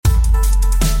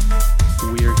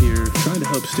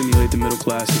help stimulate the middle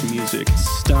class of music?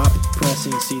 Stop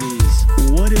pressing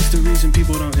CDs. What is the reason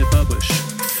people don't hit publish?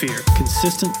 Fear.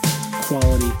 Consistent,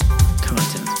 quality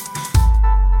content.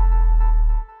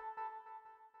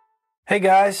 Hey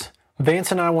guys,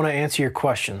 Vance and I want to answer your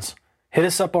questions. Hit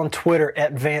us up on Twitter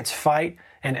at VanceFight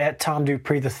and at Tom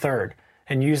Dupree III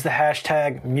and use the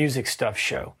hashtag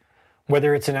MusicStuffShow.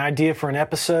 Whether it's an idea for an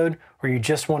episode or you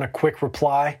just want a quick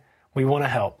reply, we want to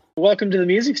help. Welcome to the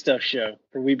Music Stuff Show,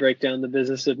 where we break down the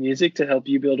business of music to help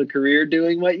you build a career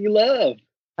doing what you love.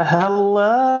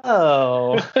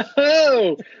 Hello.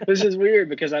 This is weird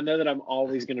because I know that I'm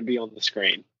always going to be on the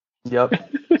screen.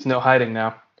 Yep. There's no hiding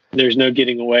now. There's no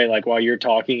getting away. Like while you're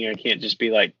talking, I can't just be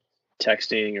like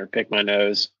texting or pick my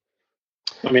nose.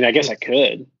 I mean, I guess I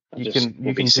could. You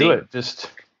can do it. Just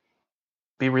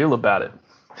be real about it.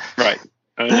 Right.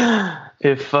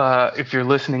 If you're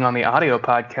listening on the audio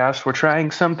podcast, we're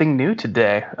trying something new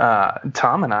today.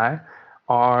 Tom and I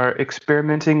are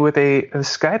experimenting with a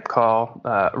Skype call,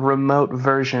 remote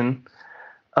version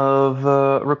of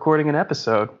recording an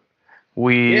episode.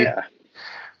 We,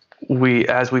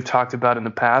 as we've talked about in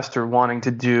the past, are wanting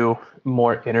to do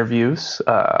more interviews.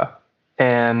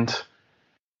 And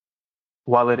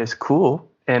while it is cool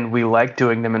and we like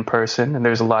doing them in person, and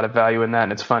there's a lot of value in that,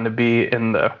 and it's fun to be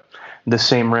in the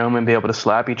same room and be able to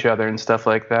slap each other and stuff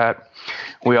like that,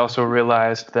 we also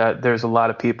realized that there's a lot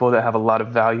of people that have a lot of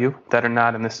value that are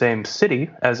not in the same city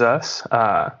as us,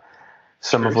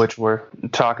 some of which we're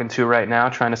talking to right now,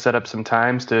 trying to set up some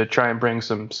times to try and bring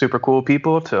some super cool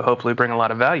people to hopefully bring a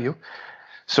lot of value.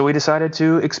 So we decided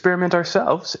to experiment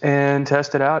ourselves and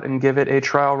test it out and give it a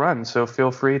trial run. So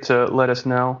feel free to let us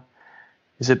know.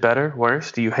 Is it better?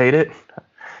 Worse? Do you hate it?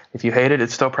 If you hate it,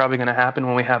 it's still probably going to happen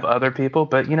when we have other people.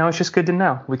 But, it's just good to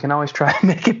know. We can always try and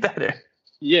make it better.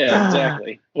 Yeah,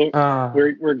 exactly. Well,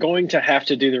 we're going to have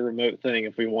to do the remote thing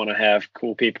if we want to have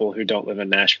cool people who don't live in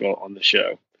Nashville on the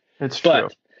show. It's true.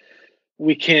 But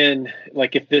we can,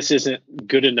 if this isn't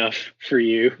good enough for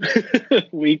you,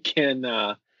 we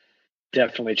can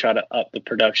definitely try to up the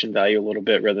production value a little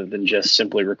bit rather than just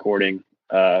simply recording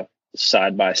a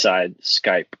side-by-side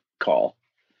Skype call.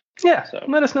 Yeah, so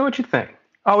let us know what you think.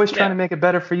 Always trying to make it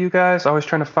better for you guys. Always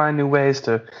trying to find new ways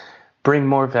to bring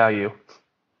more value.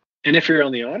 And if you're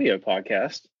on the audio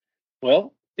podcast,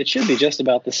 well, it should be just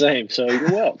about the same. So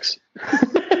you're welks. You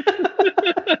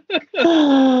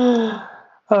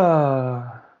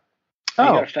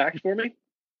got a fact for me?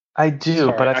 I do,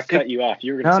 Sorry, but I cut you off.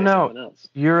 You were going to say something else.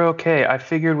 You're okay. I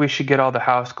figured we should get all the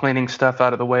house cleaning stuff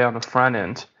out of the way on the front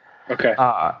end. Okay.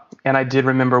 And I did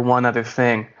remember one other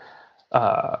thing.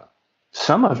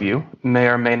 Some of you may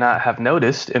or may not have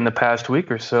noticed in the past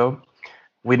week or so,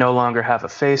 we no longer have a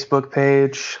Facebook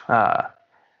page.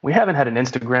 We haven't had an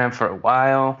Instagram for a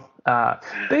while.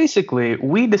 Basically,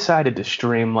 we decided to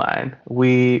streamline.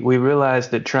 We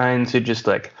realized that trying to just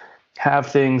have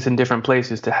things in different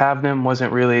places to have them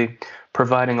wasn't really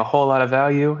providing a whole lot of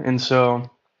value. And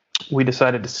so we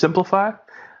decided to simplify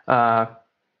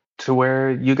to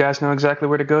where you guys know exactly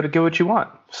where to go to get what you want.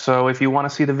 So if you want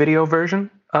to see the video version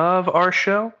of our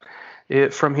show,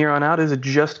 it from here on out is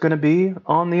just going to be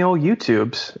on the old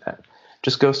YouTubes.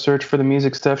 Just go search for the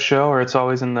Music Stuff Show, or it's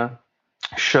always in the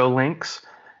show links.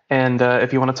 And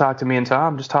if you want to talk to me and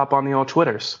Tom, just hop on the old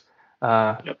Twitters.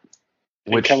 And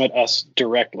come at us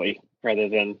directly rather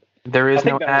than... There is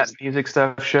no Music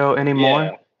Stuff Show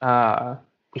anymore. Yeah.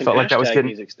 We felt like that was getting...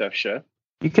 Music Stuff Show.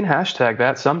 You can hashtag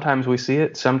that. Sometimes we see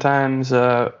it. Sometimes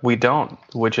we don't,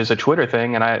 which is a Twitter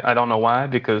thing. And I don't know why,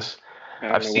 because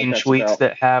I've seen tweets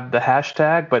that have the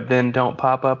hashtag, but then don't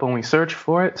pop up when we search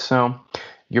for it. So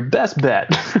your best bet.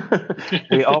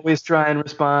 We always try and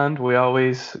respond. We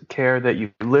always care that you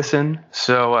listen.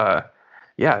 So,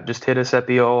 just hit us at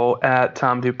the old at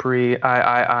Tom Dupree III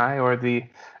or the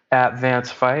at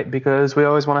Vance Fight, because we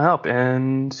always want to help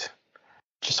and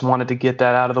just wanted to get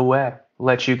that out of the way.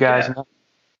 Let you guys know.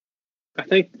 I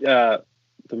think the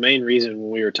main reason when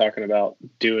we were talking about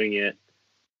doing it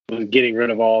was getting rid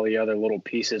of all the other little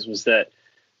pieces was that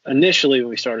initially when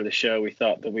we started the show, we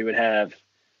thought that we would have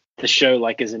the show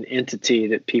as an entity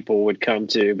that people would come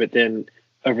to. But then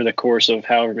over the course of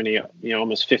however many,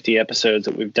 almost 50 episodes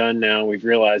that we've done now, we've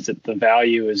realized that the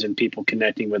value is in people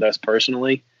connecting with us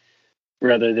personally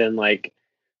rather than a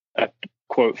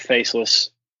quote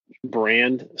faceless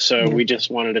brand. So we just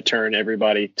wanted to turn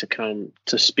everybody to come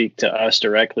to speak to us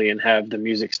directly and have the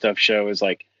Music Stuff Show as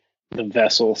the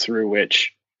vessel through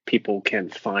which people can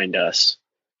find us.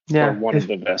 Or one of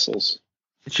the vessels.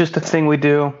 It's just a thing we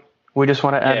do. We just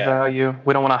want to add value.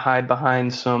 We don't want to hide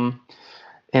behind some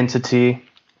entity.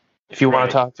 If you want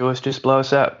to talk to us, just blow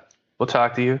us up. We'll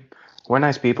talk to you. We're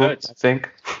nice people, I think.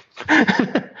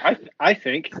 I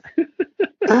think.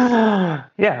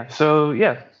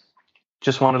 Yeah.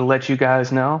 Just wanted to let you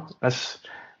guys know. Let's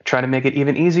try to make it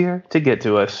even easier to get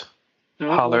to us.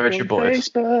 Holler at your boys.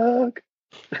 Facebook.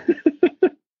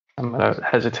 I'm going to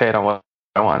hesitate on what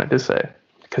I wanted to say.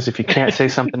 Because if you can't say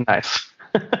something nice.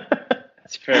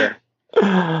 That's fair.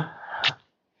 Yeah.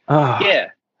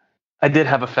 I did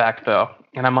have a fact, though.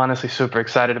 And I'm honestly super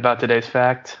excited about today's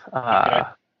fact. Okay.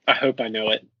 I hope I know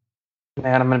it.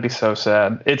 Man, I'm going to be so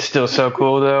sad. It's still so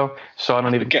cool, though. So I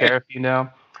don't even care if you know.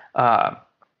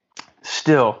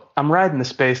 Still, I'm riding the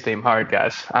space theme hard,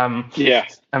 guys. I'm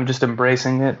just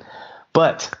embracing it.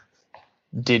 But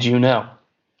did you know,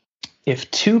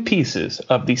 if two pieces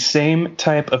of the same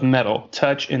type of metal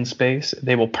touch in space,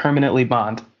 they will permanently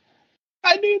bond?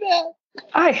 I knew that.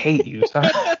 I hate you.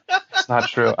 It's not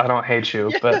true. I don't hate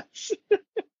you, but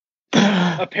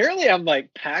apparently I'm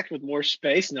like packed with more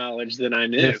space knowledge than I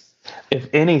knew. If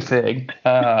anything,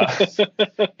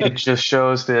 it just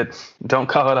shows that, don't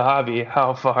call it a hobby,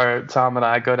 how far Tom and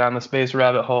I go down the space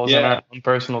rabbit holes in our own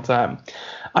personal time.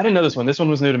 I didn't know this one. This one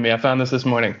was new to me. I found this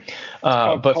morning.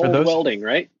 But for those welding,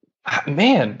 right?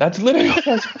 Man, that's literally what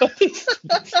I was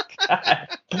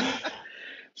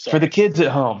For the kids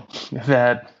at home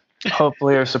that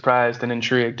hopefully are surprised and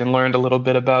intrigued and learned a little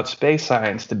bit about space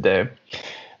science today.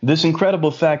 This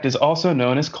incredible fact is also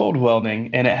known as cold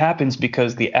welding, and it happens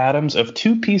because the atoms of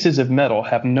two pieces of metal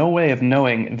have no way of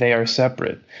knowing they are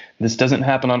separate. This doesn't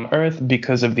happen on Earth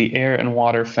because of the air and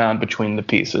water found between the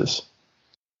pieces.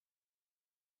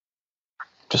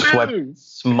 Just wipe a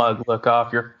smug look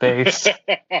off your face.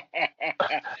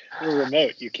 We're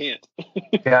remote. You can't.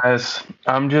 Guys,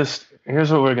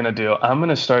 here's what we're going to do. I'm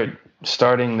going to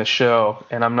starting the show,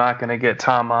 and I'm not going to get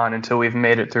Tom on until we've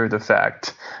made it through the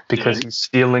fact, because he's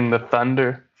stealing the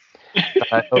thunder.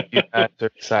 I hope you guys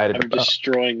are excited I'm about.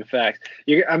 destroying the facts.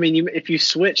 If you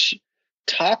switch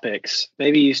topics,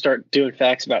 maybe you start doing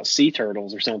facts about sea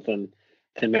turtles or something,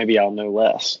 then maybe I'll know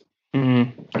less.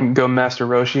 Mm-hmm. Go Master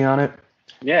Roshi on it.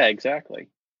 Yeah, exactly.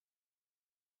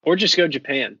 Or just go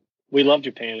Japan. We love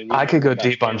Japan. I could go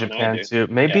deep on Japan too.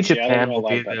 Maybe Japan will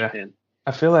be there. Japan.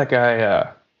 I feel like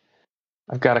I've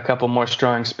got a couple more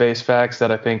strong space facts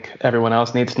that I think everyone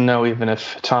else needs to know, even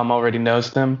if Tom already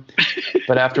knows them.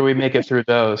 But after we make it through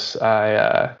those,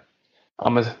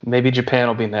 maybe Japan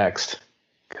will be next,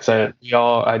 because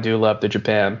I do love the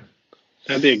Japan.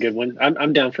 That'd be a good one.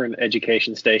 I'm down for an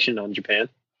education station on Japan.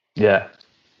 Yeah,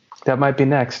 that might be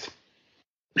next.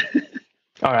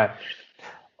 All right.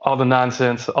 All the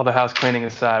nonsense, all the house cleaning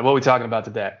aside, what are we talking about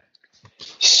today?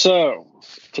 So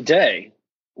today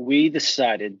we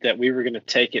decided that we were going to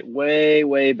take it way,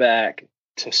 way back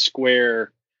to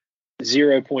square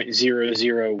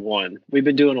 0.001. We've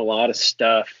been doing a lot of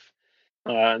stuff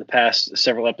in the past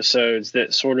several episodes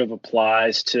that sort of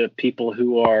applies to people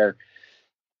who are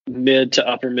mid to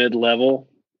upper mid level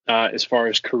as far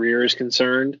as career is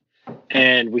concerned.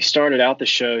 And we started out the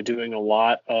show doing a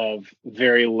lot of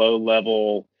very low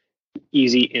level,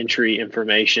 easy entry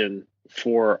information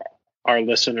for our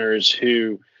listeners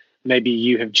who maybe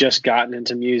you have just gotten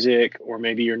into music, or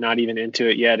maybe you're not even into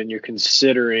it yet and you're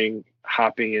considering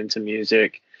hopping into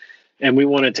music. And we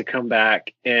wanted to come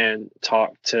back and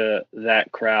talk to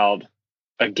that crowd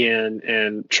again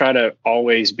and try to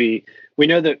always be, we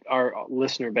know that our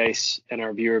listener base and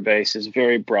our viewer base is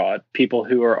very broad. People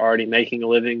who are already making a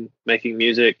living, making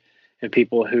music, and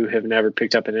people who have never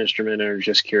picked up an instrument and are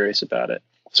just curious about it.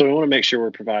 So we want to make sure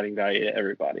we're providing value to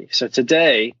everybody. So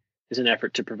today is an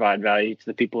effort to provide value to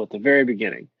the people at the very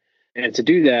beginning. And to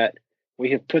do that,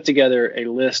 we have put together a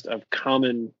list of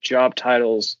common job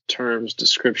titles, terms,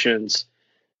 descriptions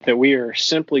that we are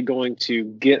simply going to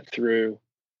get through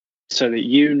so that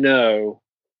you know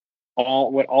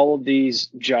what all of these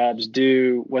jobs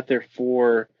do, what they're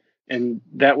for, and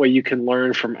that way you can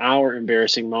learn from our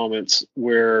embarrassing moments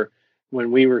where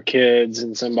when we were kids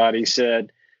and somebody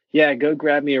said, yeah, go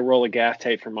grab me a roll of gaff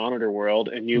tape from Monitor World,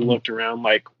 and you looked around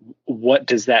like, what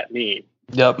does that mean?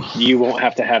 Yep. You won't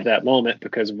have to have that moment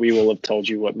because we will have told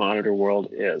you what Monitor World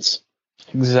is.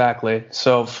 Exactly.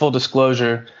 So full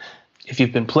disclosure, if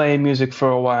you've been playing music for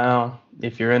a while,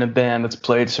 if you're in a band that's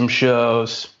played some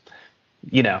shows,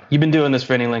 you've been doing this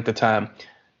for any length of time,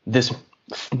 this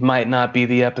might not be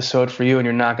the episode for you, and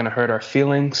you're not going to hurt our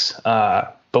feelings.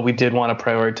 But we did want to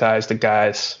prioritize the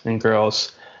guys and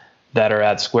girls that are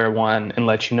at square one and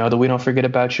let you know that we don't forget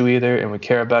about you either, and we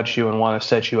care about you and want to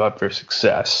set you up for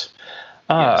success.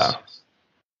 Yes.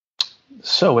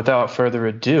 So without further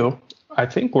ado, I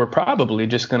think we're probably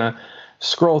just going to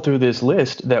scroll through this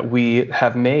list that we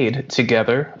have made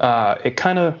together. It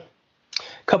kind of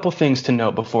couple things to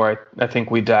note before I think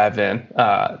we dive in.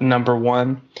 Number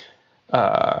one,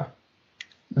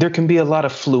 there can be a lot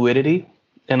of fluidity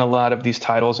in a lot of these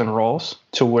titles and roles,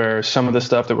 to where some of the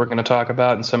stuff that we're going to talk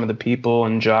about and some of the people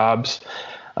and jobs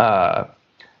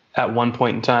at one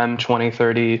point in time, 20,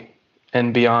 30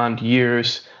 and beyond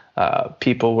years,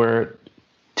 people were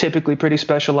typically pretty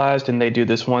specialized and they do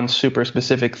this one super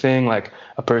specific thing, like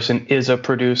a person is a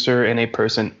producer and a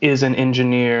person is an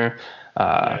engineer.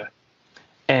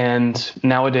 And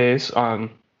nowadays,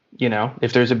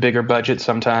 if there's a bigger budget,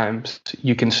 sometimes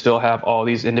you can still have all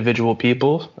these individual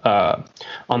people.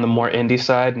 On the more indie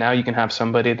side, now you can have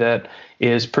somebody that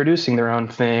is producing their own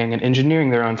thing and engineering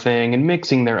their own thing and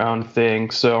mixing their own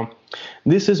thing. So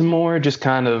this is more just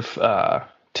kind of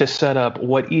to set up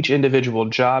what each individual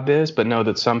job is, but know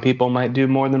that some people might do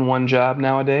more than one job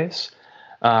nowadays.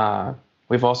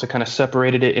 We've also kind of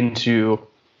separated it into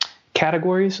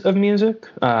categories of music.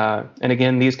 And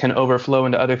again, these can overflow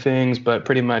into other things, but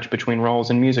pretty much between roles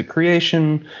in music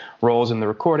creation, roles in the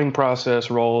recording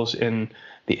process, roles in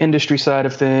the industry side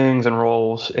of things, and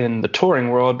roles in the touring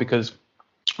world, because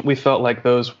we felt like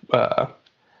those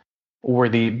were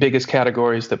the biggest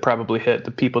categories that probably hit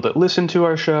the people that listen to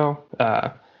our show.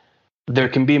 There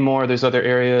can be more. There's other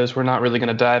areas. We're not really going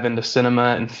to dive into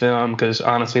cinema and film because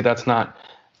honestly, that's not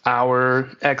our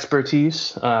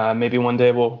expertise. Maybe one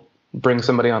day we'll bring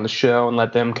somebody on the show and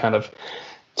let them kind of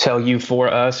tell you for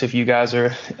us if you guys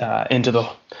are into the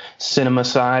cinema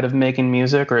side of making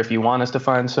music, or if you want us to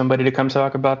find somebody to come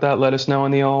talk about that, let us know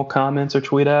in the old comments or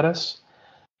tweet at us.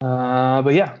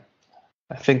 But yeah,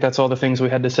 I think that's all the things we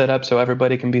had to set up so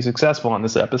everybody can be successful on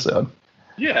this episode.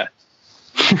 Yeah.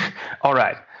 All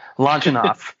right. Launching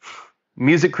off.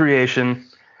 Music creation.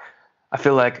 I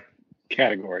feel like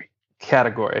Category.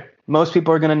 Most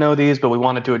people are going to know these, but we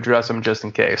wanted to address them just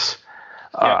in case.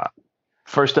 Yeah.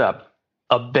 First up,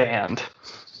 a band.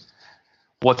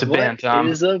 What's a band, Tom?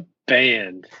 What is a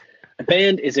band? A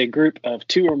band is a group of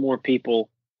two or more people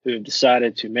who have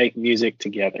decided to make music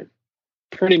together.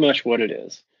 Pretty much what it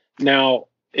is. Now,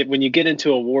 when you get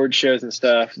into award shows and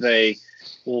stuff,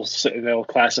 they'll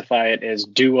classify it as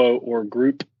duo or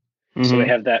group. Mm-hmm. So they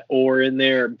have that or in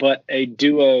there, but a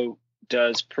duo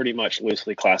does pretty much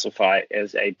loosely classify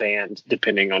as a band,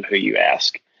 depending on who you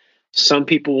ask. Some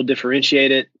people will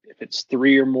differentiate it. If it's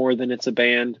three or more, then it's a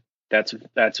band. That's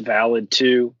valid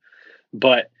too.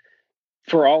 But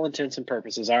for all intents and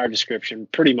purposes, our description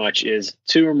pretty much is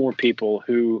two or more people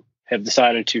who have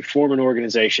decided to form an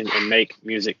organization and make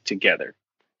music together.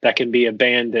 That can be a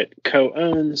band that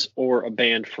co-owns or a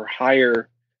band for hire,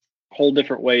 a whole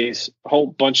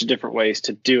bunch of different ways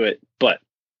to do it, but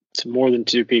it's more than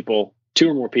two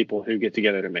or more people who get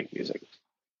together to make music.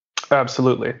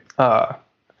 Absolutely. To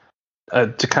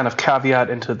kind of caveat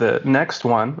into the next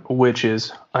one, which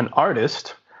is an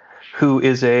artist who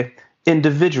is a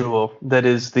individual that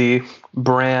is the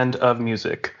brand of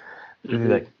music.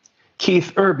 Mm-hmm. Like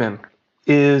Keith Urban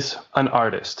is an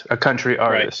artist, a country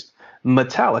artist. Right.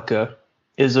 Metallica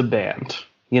is a band,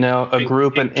 a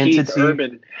group, an entity. Keith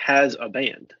Urban has a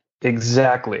band.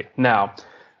 Exactly. Now,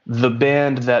 the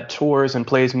band that tours and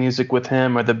plays music with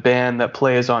him, or the band that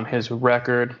plays on his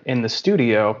record in the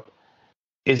studio,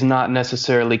 is not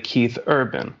necessarily Keith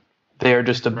Urban. They are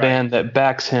just a band that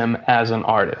backs him as an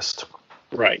artist.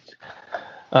 Right.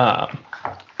 But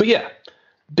yeah,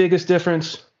 biggest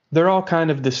difference, they're all kind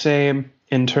of the same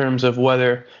in terms of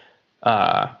whether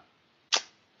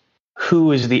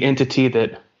who is the entity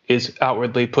that is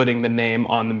outwardly putting the name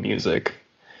on the music.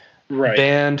 Right.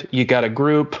 Band, you got a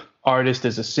group. Artist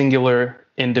is a singular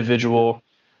individual,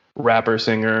 rapper,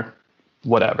 singer,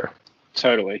 whatever.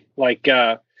 Totally. Like,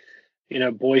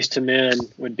 Boyz II Men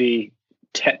would be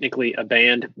technically a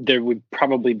band. They would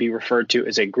probably be referred to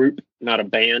as a group, not a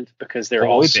band, because they're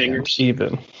all singers.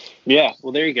 Even. Yeah.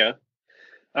 Well, there you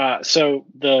go. So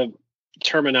the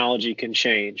terminology can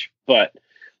change, but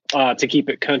to keep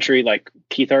it country, like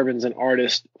Keith Urban's an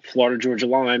artist, Florida Georgia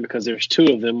Line, because there's two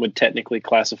of them, would technically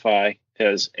classify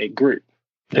as a group.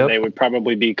 And they would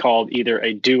probably be called either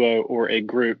a duo or a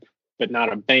group, but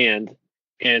not a band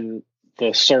in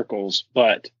the circles,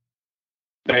 but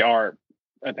they are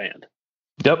a band.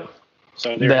 Yep.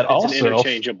 So it's an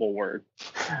interchangeable word.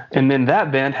 And then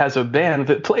that band has a band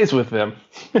that plays with them.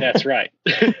 That's right.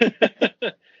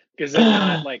 Because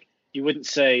like you wouldn't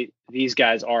say these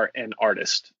guys are an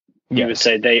artist. You would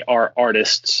say they are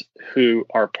artists who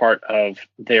are part of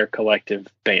their collective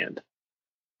band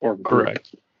or group.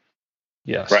 Correct.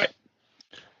 Yes. Right.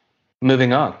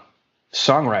 Moving on.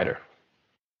 Songwriter.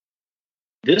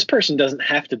 This person doesn't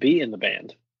have to be in the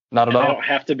band. Not at all. They don't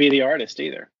have to be the artist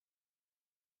either.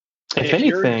 If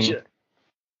anything,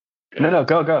 No,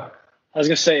 go. I was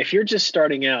going to say, if you're just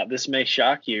starting out, this may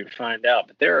shock you to find out,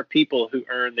 but there are people who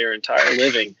earn their entire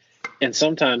living, and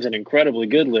sometimes an incredibly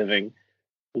good living,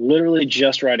 literally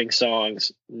just writing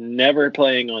songs, never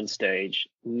playing on stage,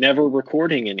 never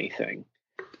recording anything.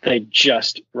 They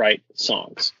just write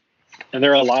songs. And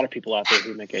there are a lot of people out there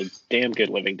who make a damn good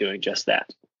living doing just that.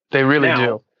 They really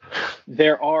do.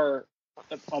 There are,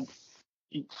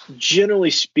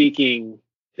 generally speaking,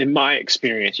 in my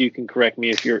experience, you can correct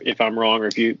me if I'm wrong or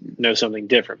if you know something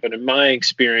different, but in my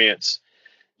experience,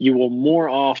 you will more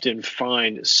often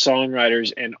find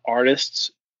songwriters and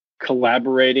artists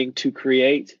collaborating to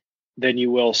create than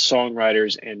you will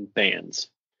songwriters and bands.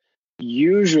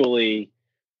 Usually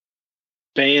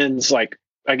bands, like,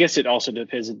 I guess it also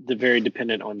depends, very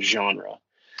dependent on genre.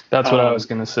 That's what I was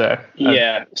going to say.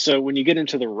 Yeah. So when you get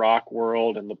into the rock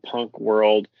world and the punk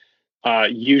world,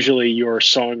 usually your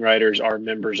songwriters are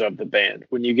members of the band.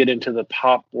 When you get into the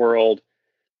pop world,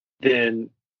 then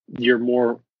you're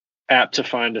more apt to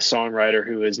find a songwriter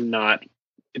who is not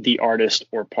the artist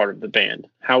or part of the band.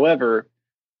 However,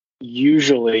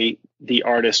 usually the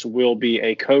artist will be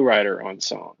a co-writer on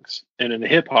songs. And in the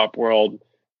hip hop world,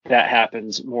 that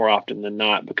happens more often than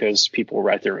not because people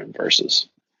write their own verses.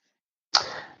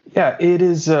 Yeah, it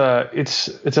is.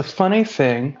 It's a funny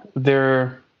thing.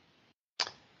 There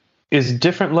is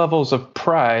different levels of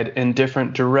pride in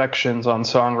different directions on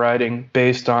songwriting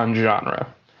based on genre.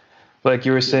 Like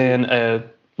you were saying,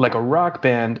 like a rock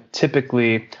band,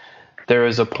 typically there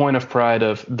is a point of pride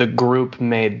of the group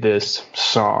made this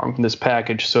song, this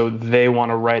package, so they want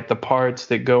to write the parts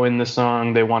that go in the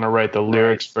song, they want to write the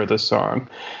lyrics for the song.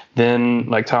 Then,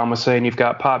 like Tom was saying, you've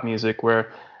got pop music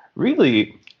where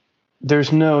really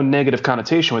there's no negative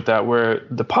connotation with that, where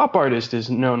the pop artist is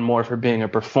known more for being a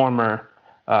performer,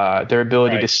 their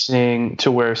ability to sing,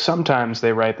 to where sometimes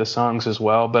they write the songs as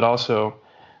well, but also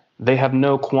they have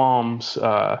no qualms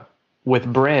with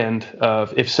brand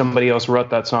of if somebody else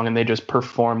wrote that song and they just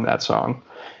perform that song.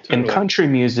 Totally. In country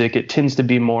music, it tends to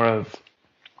be more of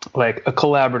like a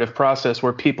collaborative process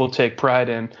where people take pride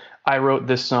in, I wrote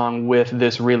this song with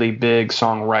this really big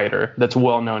songwriter that's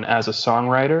well known as a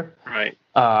songwriter. Right.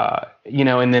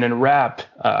 And then in rap,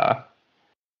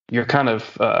 you're kind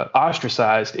of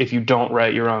ostracized if you don't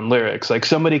write your own lyrics. Like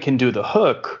somebody can do the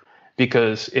hook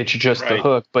because it's just the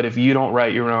hook, but if you don't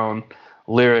write your own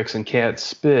lyrics and can't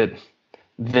spit,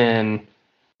 then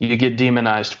you get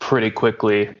demonized pretty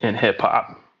quickly in hip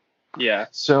hop. Yeah.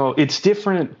 So it's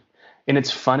different, and it's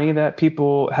funny that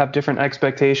people have different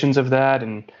expectations of that,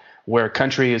 and where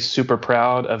country is super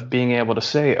proud of being able to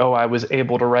say, oh, I was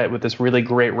able to write with this really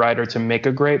great writer to make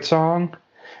a great song.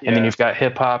 Yeah. And then you've got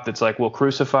hip hop that's like, we'll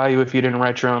crucify you if you didn't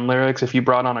write your own lyrics, if you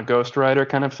brought on a ghostwriter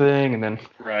kind of thing. And then,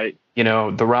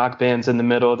 the rock bands in the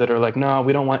middle that are like, no,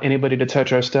 we don't want anybody to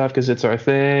touch our stuff because it's our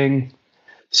thing.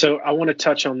 So I want to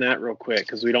touch on that real quick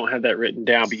because we don't have that written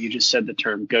down, but you just said the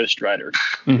term ghostwriter.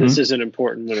 Mm-hmm. This is an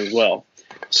important one as well.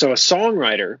 So a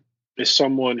songwriter is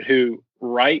someone who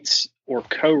writes or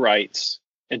co-writes,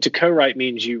 and to co-write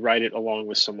means you write it along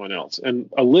with someone else. And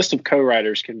a list of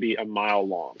co-writers can be a mile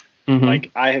long. Mm-hmm.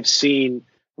 Like I have seen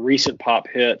recent pop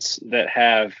hits that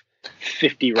have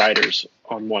 50 writers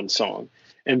on one song.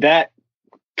 And that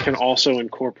can also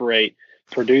incorporate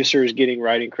producers getting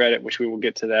writing credit, which we will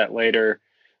get to that later.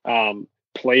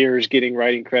 Players getting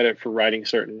writing credit for writing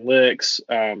certain licks.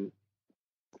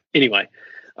 Anyway,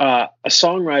 a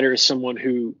songwriter is someone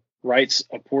who writes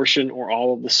a portion or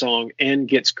all of the song and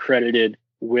gets credited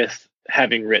with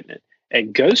having written it. A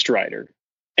ghostwriter,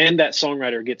 and that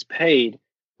songwriter gets paid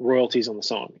royalties on the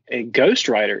song. A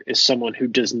ghostwriter is someone who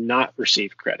does not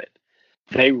receive credit.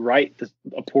 They write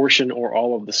a portion or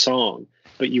all of the song,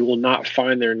 but you will not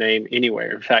find their name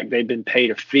anywhere. In fact, they've been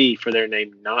paid a fee for their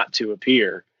name not to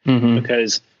appear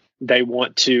because they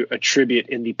want to attribute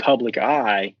in the public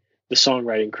eye the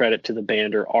songwriting credit to the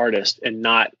band or artist and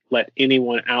not let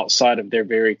anyone outside of their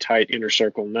very tight inner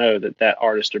circle know that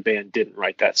artist or band didn't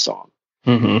write that song.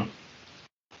 Mm-hmm.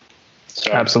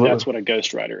 So absolutely, that's what a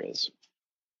ghostwriter is.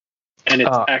 And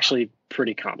it's actually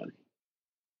pretty common.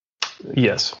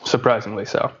 Yes, surprisingly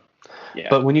so. Yeah.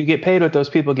 But when you get paid what those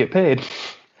people get paid,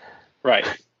 right?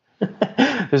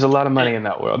 There's a lot of money in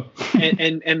that world.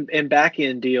 and back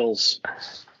end deals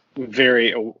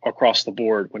vary across the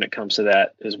board when it comes to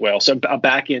that as well. So a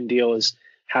back end deal is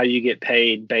how you get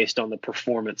paid based on the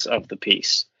performance of the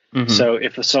piece. Mm-hmm. So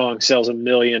if a song sells 1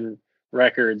 million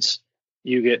records,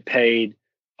 you get paid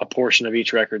a portion of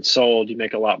each record sold. You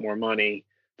make a lot more money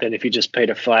than if you just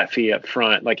paid a flat fee up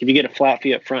front. Like if you get a flat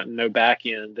fee up front and no back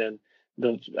end, then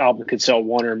the album could sell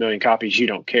 1 or 1 million copies. You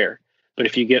don't care. But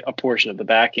if you get a portion of the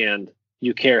back end,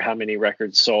 you care how many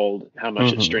records sold, how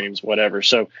much it streams, whatever.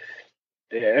 So,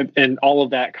 and all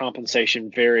of that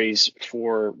compensation varies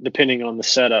for depending on the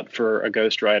setup for a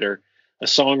ghostwriter. A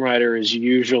songwriter is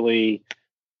usually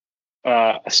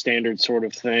a standard sort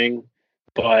of thing,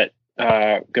 but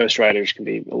ghostwriters can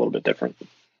be a little bit different.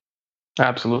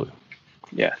 Absolutely.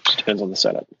 Yeah, just depends on the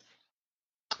setup.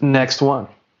 Next one.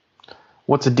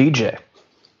 What's a DJ?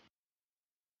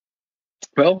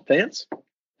 Well, Vance,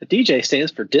 the DJ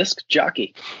stands for disc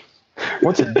jockey.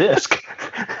 What's a disc?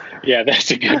 Yeah,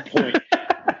 that's a good point.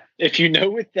 If you know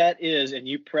what that is and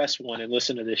you press one and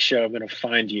listen to this show, I'm going to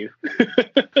find you.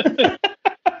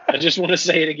 I just want to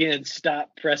say it again.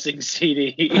 Stop pressing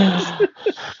CDs.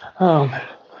 Oh,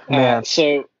 man.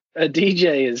 So a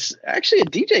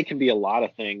DJ can be a lot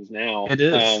of things now. It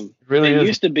is. It really is.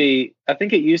 Used to be, I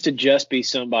think it used to just be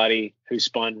somebody who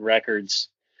spun records,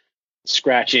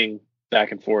 scratching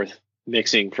back and forth,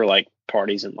 mixing for like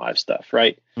parties and live stuff.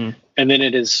 Right. And then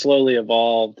it has slowly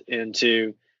evolved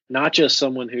into not just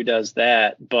someone who does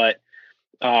that, but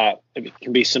it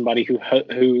can be somebody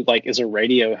who like is a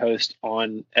radio host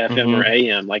on FM or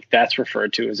AM. Like that's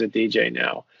referred to as a DJ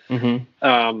now.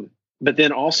 But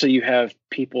then also you have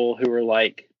people who are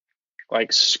like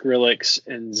Skrillex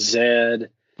and Zed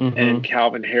and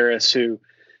Calvin Harris, who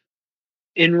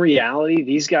in reality,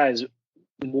 these guys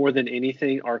more than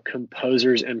anything are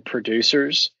composers and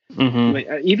producers. I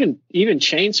mean, even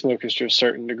Chainsmokers to a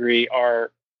certain degree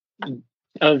are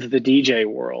of the DJ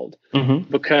world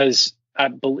because I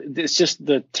believe it's just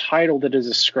the title that is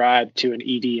ascribed to an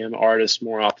EDM artist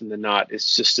more often than not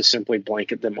is just to simply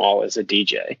blanket them all as a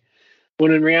DJ.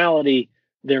 When in reality,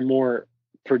 they're more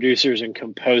producers and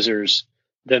composers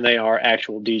than they are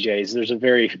actual DJs. There's a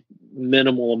very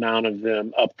minimal amount of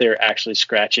them up there actually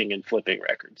scratching and flipping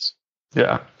records.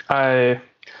 Yeah.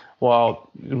 Well,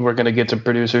 we're going to get to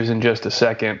producers in just a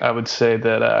second. I would say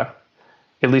that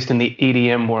at least in the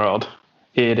EDM world,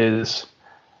 it is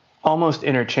almost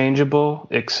interchangeable,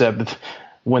 except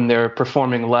when they're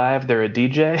performing live, they're a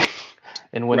DJ.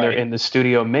 And when they're in the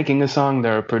studio making a song,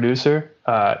 they're a producer,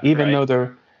 even though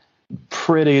they're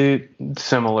pretty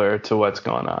similar to what's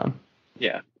going on.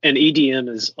 Yeah. And EDM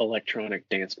is electronic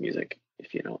dance music,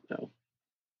 if you don't know.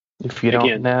 If you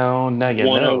don't know, now you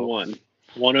 101. know.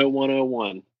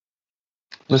 101.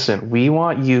 Listen, we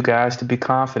want you guys to be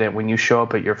confident when you show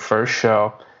up at your first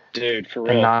show. Dude, for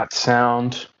real. And not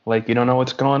sound like you don't know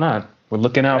what's going on. We're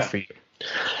looking out for you.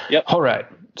 Yep. All right.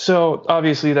 So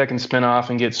obviously that can spin off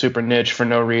and get super niche for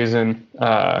no reason.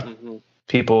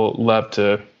 People love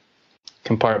to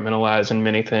compartmentalize in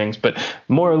many things, but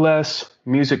more or less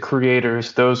music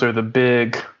creators, those are the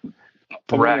big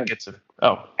brackets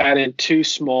of. Add in two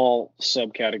small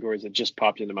subcategories that just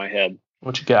popped into my head.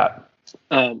 What you got?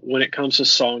 When it comes to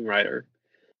songwriter,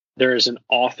 there is an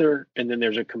author and then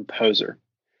there's a composer.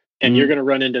 And you're going to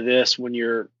run into this when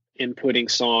you're inputting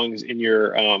songs in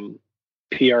your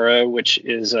PRO, which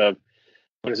is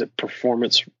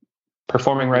Performing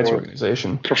Rights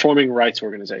Organization. Performing Rights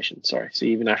Organization. Sorry. So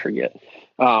even I forget.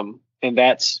 And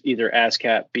that's either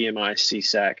ASCAP, BMI,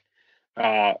 CSAC.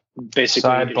 Basically,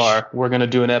 sidebar. We're going to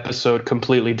do an episode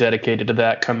completely dedicated to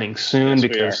that coming soon,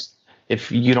 because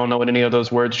if you don't know what any of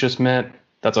those words just meant,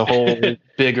 that's a whole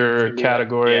bigger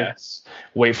category. Yes.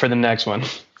 Wait for the next one.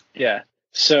 Yeah.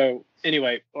 So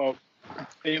anyway,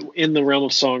 in the realm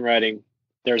of songwriting,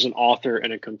 there's an author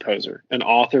and a composer. An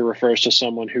author refers to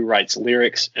someone who writes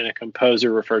lyrics, and a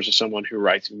composer refers to someone who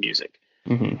writes music.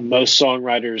 Most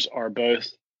songwriters are both,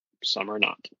 some are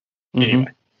not.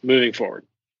 Anyway, moving forward.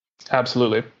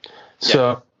 Absolutely.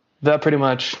 So that pretty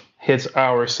much hits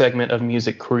our segment of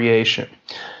music creation.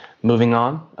 Moving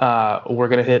on, we're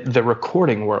going to hit the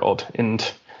recording world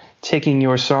and taking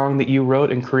your song that you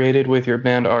wrote and created with your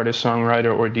band, artist,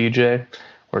 songwriter, or DJ,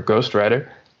 or ghostwriter,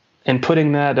 and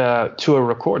putting that to a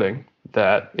recording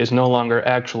that is no longer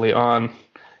actually on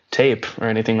tape or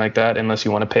anything like that, unless you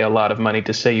want to pay a lot of money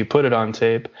to say you put it on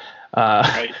tape.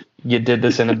 You did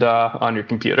this in a DAW on your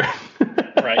computer.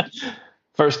 Right.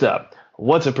 First up,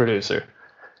 what's a producer?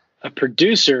 A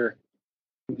producer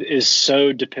is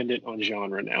so dependent on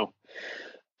genre now.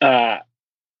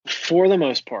 For the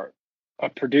most part, a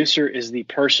producer is the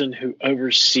person who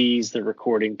oversees the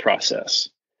recording process.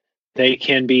 They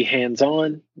can be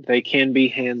hands-on, they can be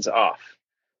hands-off,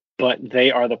 but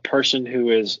they are the person who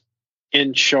is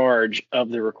in charge of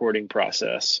the recording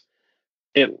process,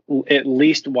 at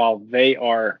least while they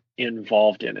are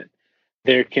involved in it.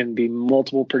 There can be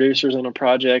multiple producers on a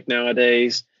project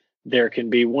nowadays. There can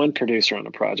be one producer on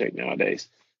a project nowadays.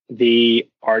 The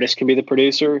artist can be the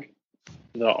producer.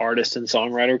 The artist and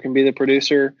songwriter can be the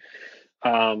producer.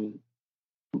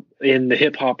 in the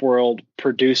hip hop world,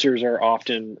 producers are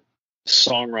often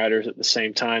songwriters at the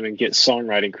same time and get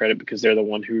songwriting credit because they're the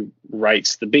one who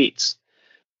writes the beats.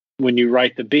 When you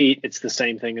write the beat, it's the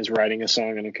same thing as writing a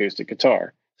song on acoustic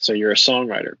guitar. So you're a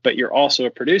songwriter, but you're also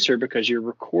a producer because you're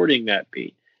recording that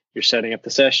beat. You're setting up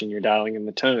the session, you're dialing in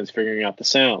the tones, figuring out the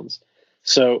sounds.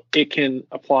 So it can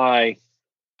apply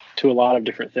to a lot of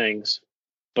different things,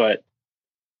 but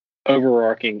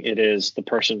overarching, it is the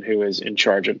person who is in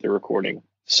charge of the recording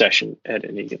session at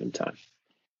any given time.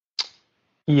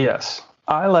 Yes.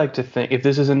 I like to think, if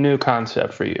this is a new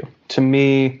concept for you, to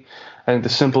me, I think the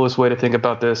simplest way to think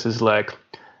about this is like,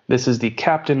 this is the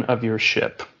captain of your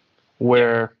ship,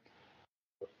 where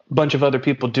a bunch of other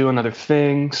people doing other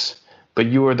things, but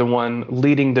you are the one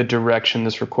leading the direction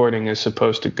this recording is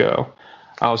supposed to go.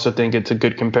 I also think it's a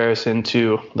good comparison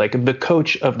to like the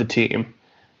coach of the team.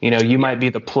 You know, you might be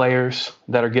the players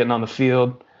that are getting on the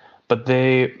field, but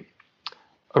a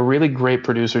really great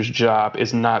producer's job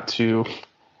is not to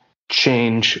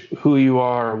change who you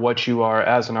are or what you are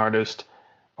as an artist.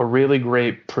 A really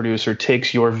great producer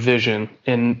takes your vision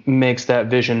and makes that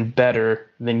vision better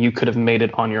than you could have made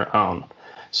it on your own.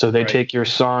 So they take your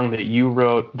song that you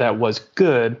wrote that was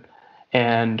good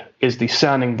and is the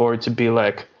sounding board to be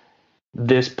like,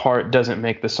 this part doesn't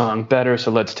make the song better,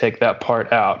 so let's take that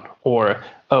part out. Or,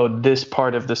 oh, this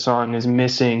part of the song is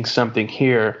missing something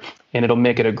here, and it'll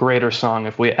make it a greater song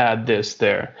if we add this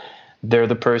there. They're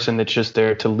the person that's just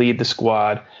there to lead the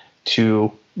squad,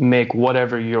 to make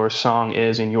whatever your song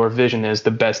is and your vision is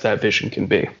the best that vision can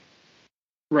be.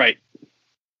 Right.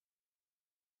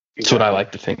 That's what I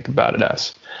like to think about it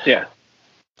as. Yeah.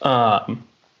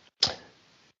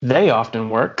 They often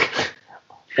work,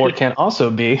 or can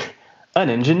also be, an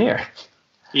engineer.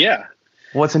 Yeah.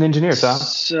 What's an engineer, Tom?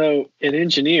 So an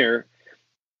engineer,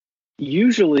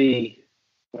 usually,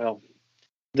 well,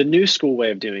 the new school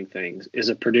way of doing things is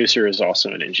a producer is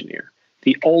also an engineer.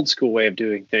 The old school way of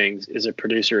doing things is a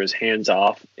producer is hands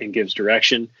off and gives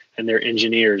direction, and their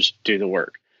engineers do the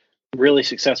work. Really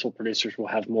successful producers will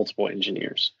have multiple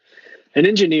engineers. An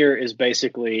engineer is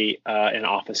basically an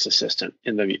office assistant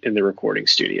in the recording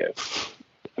studio.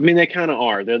 I mean, they kind of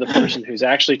are. They're the person who's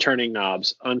actually turning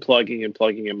knobs, unplugging and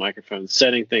plugging in microphones,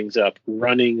 setting things up,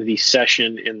 running the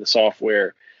session in the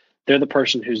software. They're the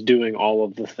person who's doing all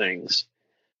of the things.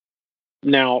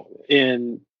 Now,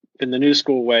 in the new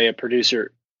school way, a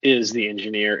producer is the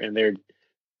engineer, and they're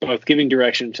both giving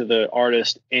direction to the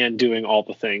artist and doing all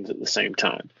the things at the same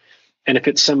time. And if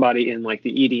it's somebody in like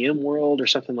the EDM world or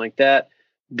something like that,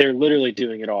 they're literally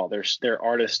doing it all. They're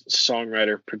artist,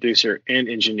 songwriter, producer, and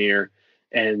engineer,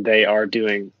 and they are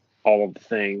doing all of the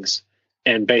things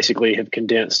and basically have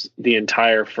condensed the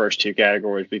entire first two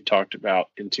categories we've talked about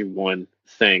into one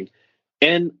thing.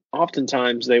 And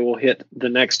oftentimes they will hit the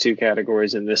next two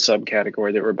categories in this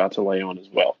subcategory that we're about to lay on as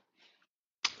well.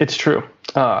 It's true.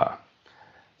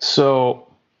 So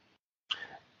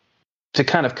to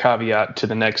kind of caveat to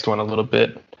the next one a little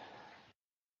bit,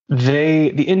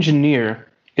 the engineer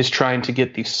is trying to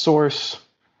get the source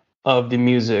of the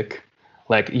music,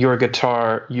 like your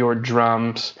guitar, your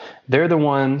drums. They're the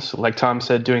ones, like Tom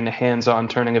said, doing the hands-on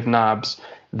turning of knobs.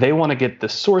 They want to get the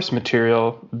source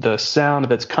material, the sound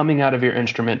that's coming out of your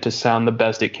instrument to sound the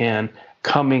best it can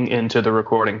coming into the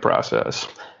recording process.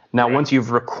 Now, once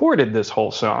you've recorded this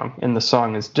whole song and the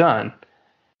song is done,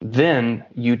 then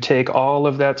you take all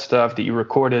of that stuff that you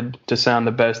recorded to sound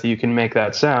the best that you can make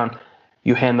that sound,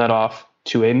 you hand that off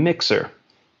to a mixer.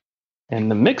 And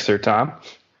the mixer, Tom,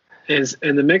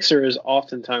 and the mixer is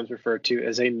oftentimes referred to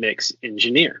as a mix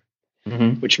engineer,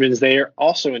 which means they are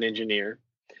also an engineer.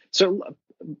 So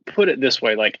put it this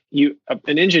way, like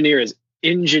an engineer is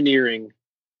engineering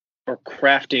or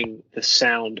crafting the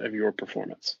sound of your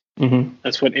performance.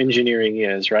 That's what engineering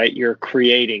is, right? You're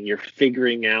creating, you're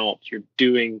figuring out, you're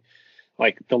doing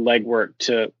like the legwork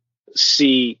to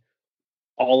see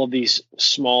all of these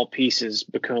small pieces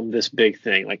become this big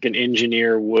thing. Like an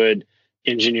engineer would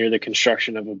engineer the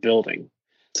construction of a building.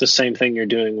 It's the same thing you're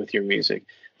doing with your music.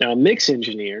 Now, a mix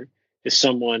engineer is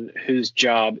someone whose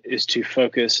job is to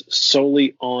focus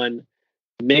solely on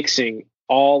mixing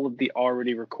all of the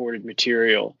already recorded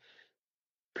material,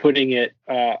 putting it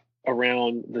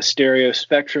around the stereo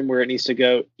spectrum where it needs to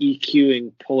go,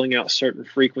 EQing, pulling out certain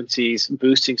frequencies,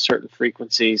 boosting certain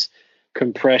frequencies,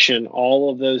 compression, all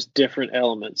of those different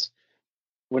elements.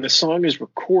 When a song is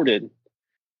recorded,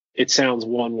 it sounds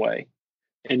one way,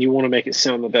 and you want to make it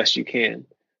sound the best you can.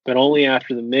 But only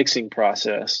after the mixing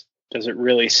process does it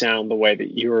really sound the way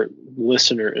that your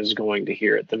listener is going to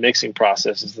hear it. The mixing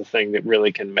process is the thing that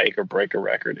really can make or break a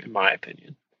record, in my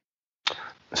opinion.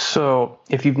 So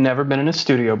if you've never been in a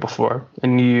studio before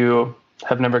and you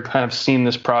have never kind of seen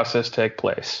this process take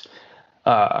place,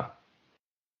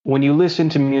 when you listen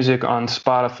to music on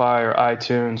Spotify or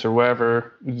iTunes or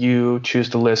wherever you choose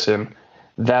to listen,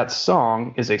 that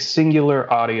song is a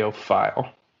singular audio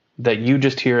file that you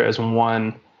just hear as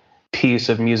one piece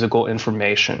of musical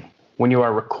information. When you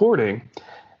are recording,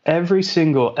 every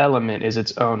single element is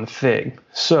its own thing.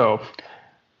 So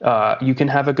you can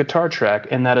have a guitar track,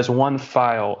 and that is one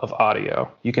file of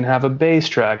audio. You can have a bass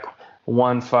track,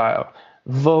 one file.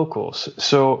 Vocals.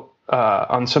 So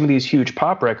on some of these huge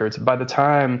pop records, by the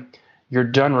time you're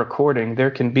done recording,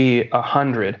 there can be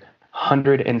 100,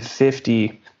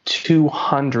 150,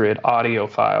 200 audio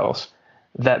files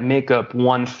that make up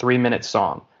one 3-minute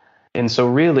song. And so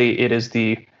really it is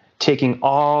the taking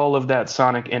all of that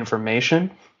sonic information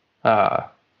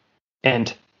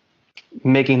and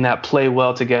making that play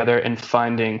well together and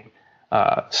finding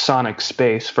sonic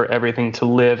space for everything to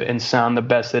live and sound the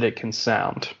best that it can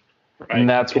sound. Right. And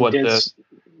that's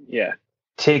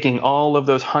taking all of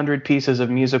those 100 pieces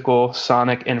of musical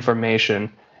sonic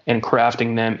information and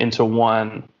crafting them into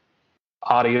one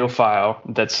audio file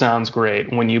that sounds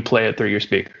great when you play it through your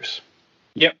speakers.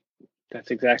 Yep,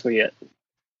 that's exactly it.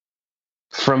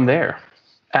 From there,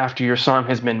 after your song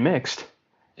has been mixed,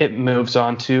 it moves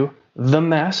on to the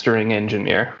mastering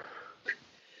engineer.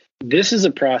 This is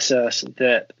a process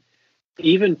that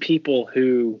even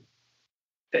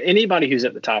anybody who's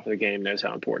at the top of the game knows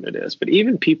how important it is, but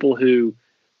even people who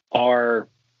are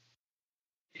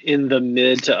in the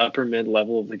mid to upper mid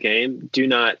level of the game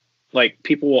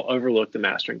people will overlook the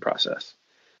mastering process.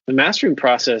 The mastering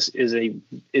process is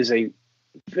a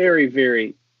very,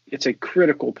 very, it's a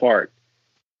critical part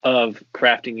of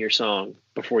crafting your song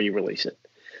before you release it.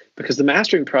 Because the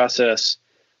mastering process,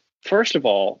 first of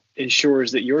all,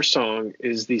 ensures that your song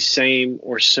is the same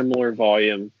or similar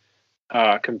volume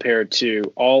compared to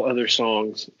all other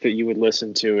songs that you would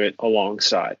listen to it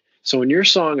alongside. So when your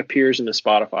song appears in the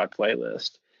Spotify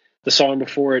playlist, the song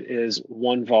before it is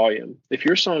one volume. If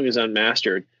your song is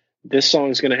unmastered, this song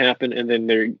is going to happen, and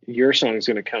then your song is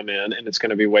going to come in, and it's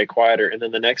going to be way quieter, and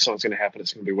then the next song is going to happen,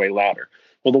 it's going to be way louder.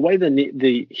 Well, the way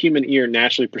the human ear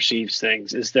naturally perceives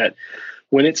things is that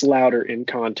when it's louder in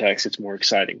context, it's more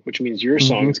exciting, which means your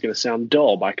song is going to sound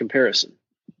dull by comparison.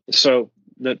 So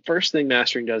the first thing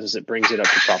mastering does is it brings it up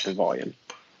to proper volume.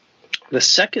 The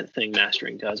second thing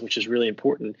mastering does, which is really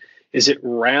important, is it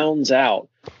rounds out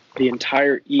the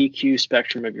entire EQ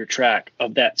spectrum of your track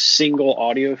of that single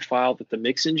audio file that the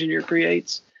mix engineer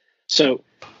creates. So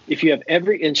if you have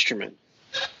every instrument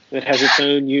that has its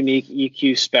own unique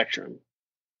EQ spectrum,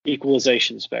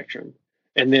 equalization spectrum,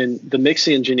 and then the mix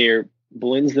engineer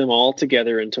blends them all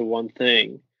together into one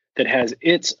thing that has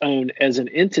its own, as an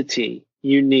entity,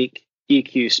 unique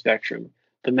EQ spectrum.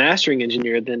 The mastering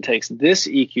engineer then takes this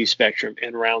EQ spectrum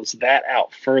and rounds that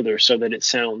out further so that it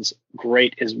sounds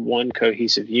great as one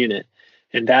cohesive unit.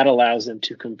 And that allows them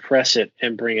to compress it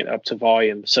and bring it up to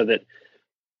volume so that,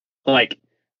 like,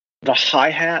 the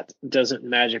hi-hat doesn't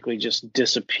magically just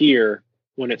disappear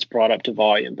when it's brought up to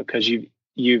volume, because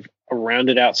you've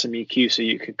rounded out some EQ so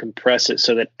you can compress it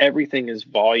so that everything is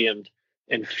volumed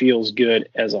and feels good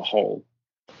as a whole.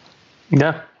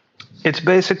 Yeah. It's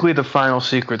basically the final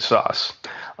secret sauce.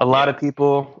 A lot of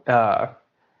people, I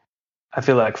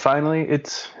feel like finally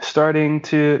it's starting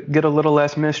to get a little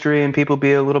less mystery and people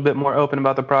be a little bit more open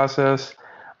about the process.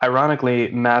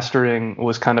 Ironically, mastering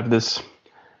was kind of this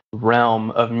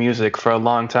realm of music for a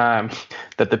long time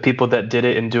that the people that did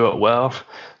it and do it well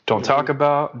don't talk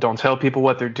about, don't tell people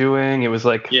what they're doing. It was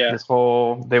like this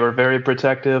whole, they were very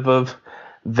protective of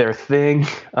their thing.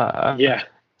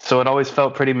 So it always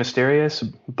felt pretty mysterious,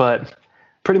 but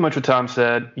pretty much what Tom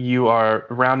said, you are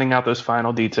rounding out those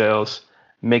final details,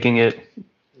 making it,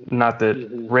 not that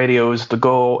radio is the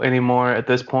goal anymore at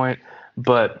this point,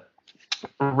 but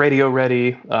radio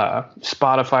ready,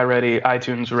 Spotify ready,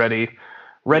 iTunes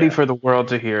ready for the world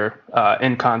to hear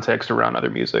in context around other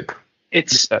music.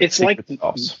 It's like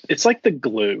the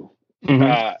glue.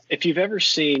 If you've ever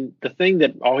seen, the thing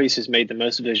that always has made the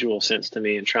most visual sense to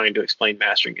me in trying to explain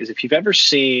mastering is if you've ever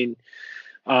seen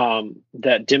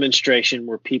that demonstration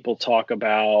where people talk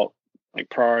about like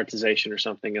prioritization or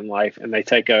something in life, and they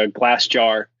take a glass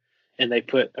jar and they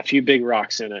put a few big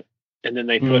rocks in it, and then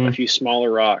they put a few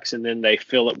smaller rocks, and then they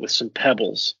fill it with some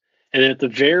pebbles, and then at the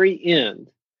very end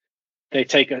they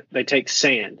take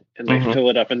sand and they fill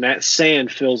it up, and that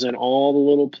sand fills in all the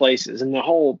little places. And the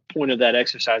whole point of that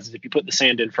exercise is if you put the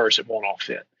sand in first, it won't all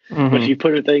fit. But if you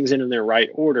put things in their right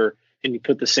order and you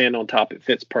put the sand on top, it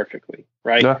fits perfectly,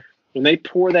 right? Yeah. When they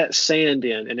pour that sand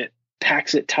in and it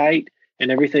packs it tight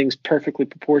and everything's perfectly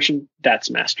proportioned, that's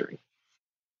mastering.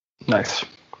 Nice.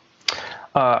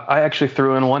 I actually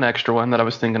threw in one extra one that I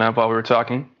was thinking of while we were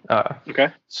talking. Okay.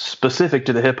 Specific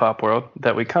to the hip hop world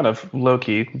that we kind of low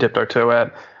key dipped our toe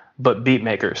at, but beat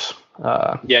makers.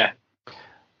 Yeah.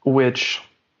 Which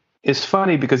is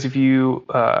funny because if you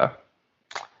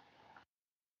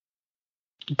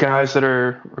guys that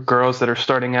are or girls that are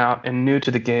starting out and new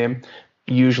to the game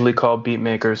usually call beat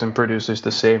makers and producers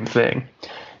the same thing.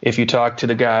 If you talk to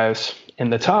the guys in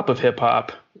the top of hip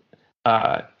hop,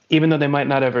 even though they might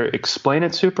not ever explain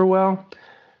it super well,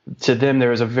 to them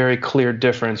there is a very clear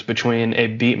difference between a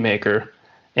beat maker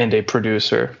and a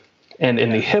producer. And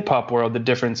in the hip hop world, the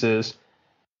difference is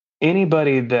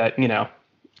anybody that, you know,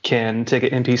 can take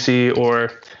an MPC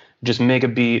or just make a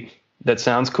beat that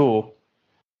sounds cool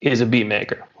is a beat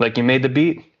maker. Like, you made the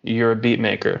beat, you're a beat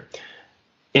maker.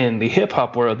 In the hip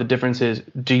hop world, the difference is,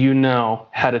 do you know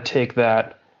how to take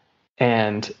that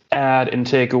and add and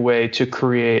take away to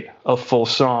create a full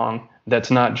song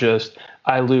that's not just,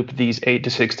 I looped these 8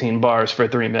 to 16 bars for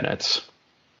 3 minutes.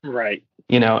 Right.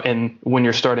 You know, and when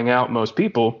you're starting out, most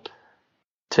people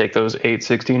take those 8,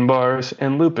 16 bars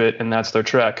and loop it, and that's their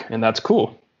track. And that's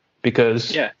cool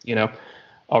because, you know,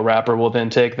 a rapper will then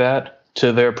take that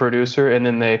to their producer and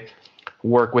then they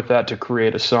work with that to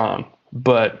create a song.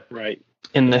 But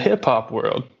in the hip hop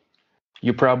world,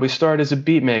 you probably start as a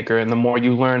beat maker, and the more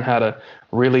you learn how to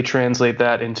really translate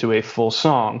that into a full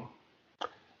song,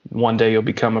 one day you'll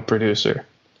become a producer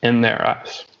in their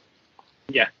eyes.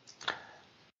 Yeah.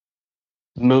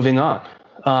 Moving on.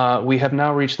 We have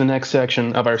now reached the next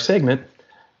section of our segment,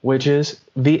 which is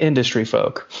the industry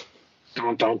folk.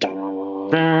 Dun, dun, dun.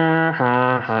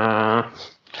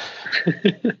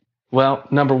 Well,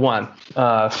 number one,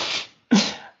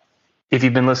 if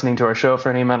you've been listening to our show for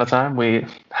any amount of time, we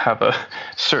have a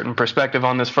certain perspective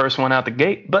on this first one out the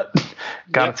gate, but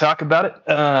got to talk about it.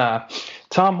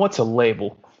 Tom, what's a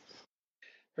label?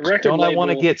 A record Don't label, I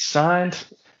want to get signed?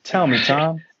 Tell me,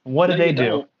 Tom, what do they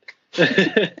do?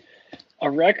 A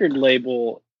record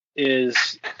label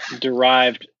is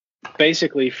derived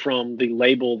basically from the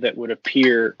label that would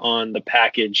appear on the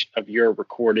package of your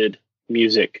recorded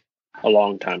music a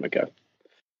long time ago.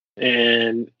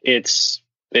 And it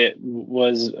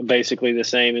was basically the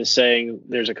same as saying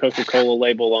there's a Coca-Cola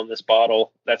label on this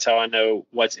bottle. That's how I know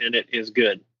what's in it is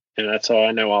good. And that's how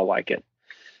I know I'll like it.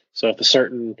 So if a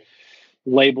certain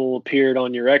label appeared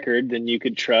on your record, then you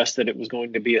could trust that it was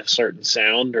going to be a certain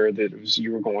sound or that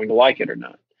you were going to like it or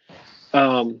not.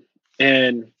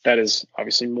 And that has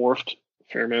obviously morphed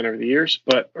a fair amount over the years.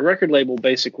 But a record label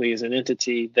basically is an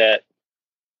entity that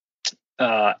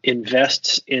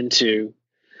invests into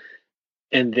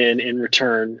and then in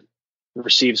return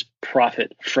receives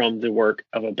profit from the work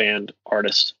of a band,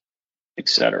 artist,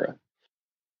 etc.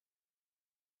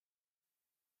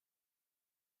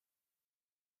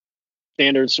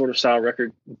 Standard sort of style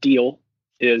record deal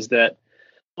is that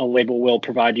a label will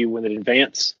provide you with an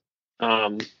advance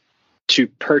to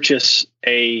purchase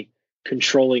a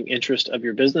controlling interest of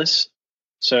your business.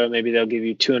 So maybe they'll give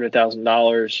you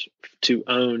 $200,000 to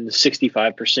own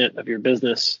 65% of your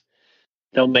business.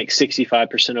 They'll make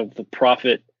 65% of the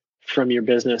profit from your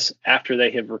business after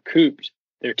they have recouped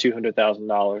their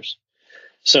 $200,000.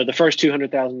 So the first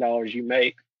 $200,000 you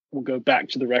make will go back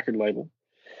to the record label.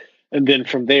 And then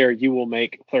from there, you will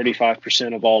make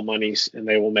 35% of all monies, and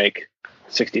they will make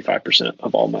 65%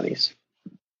 of all monies.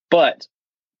 But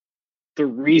the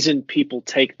reason people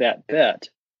take that bet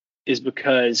is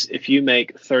because if you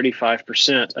make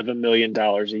 35% of $1 million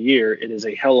a year, it is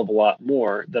a hell of a lot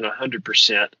more than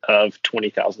 100% of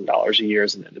 $20,000 a year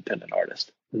as an independent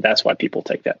artist. And that's why people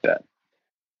take that bet.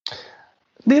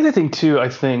 The other thing, too, I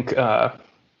think, and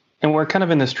we're kind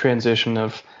of in this transition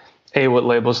of, A, what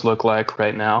labels look like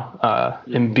right now,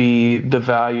 and B, the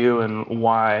value and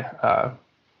why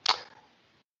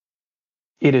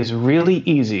it is really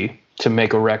easy to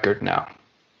make a record now.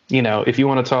 You know, if you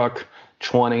want to talk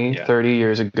 20, 30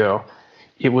 years ago,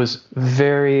 it was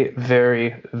very,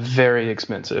 very, very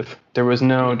expensive. There was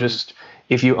no just,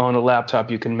 if you own a laptop,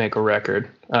 you can make a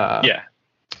record.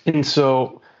 And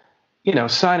so, you know,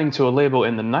 signing to a label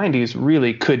in the 90s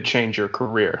really could change your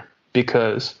career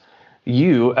because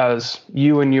you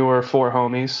and your 4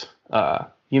 homies,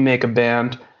 you make a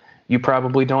band, you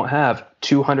probably don't have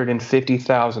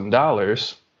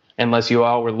 $250,000 unless you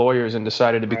all were lawyers and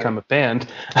decided to become a band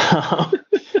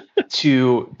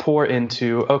to pour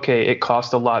into, okay, it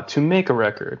cost a lot to make a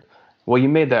record. Well, you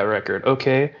made that record.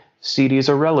 Okay, CDs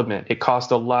are relevant. It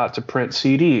cost a lot to print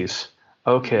CDs.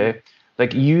 Okay,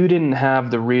 like you didn't have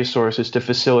the resources to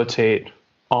facilitate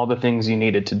all the things you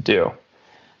needed to do.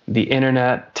 the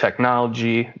internet,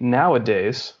 technology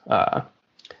nowadays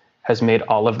has made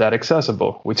all of that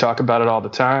accessible. We talk about it all the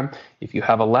time. If you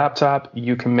have a laptop,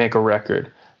 you can make a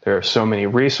record. There are so many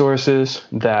resources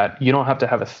that you don't have to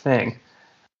have a thing.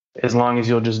 As long as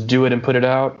you'll just do it and put it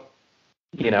out,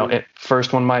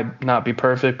 first one might not be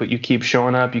perfect, but you keep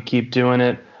showing up, you keep doing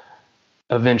it.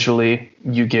 Eventually,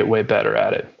 you get way better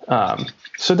at it.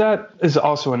 So that is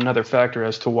also another factor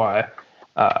as to why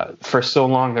for so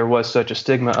long there was such a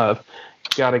stigma of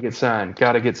gotta get signed,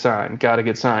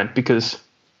 because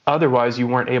otherwise you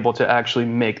weren't able to actually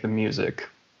make the music.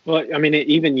 Well, I mean, it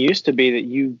even used to be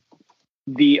that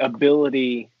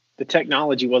the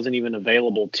technology wasn't even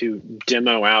available to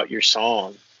demo out your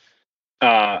song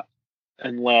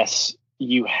unless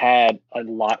you had a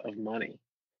lot of money.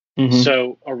 Mm-hmm.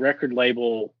 So a record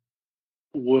label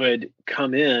would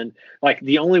come in, like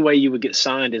the only way you would get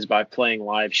signed is by playing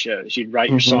live shows. You'd write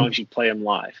your songs, you'd play them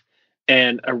live.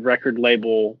 And a record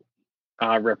label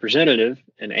representative,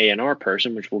 an A&R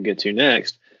person, which we'll get to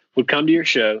next, would come to your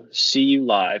show, see you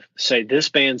live, say this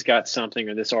band's got something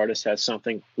or this artist has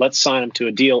something, let's sign them to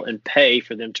a deal and pay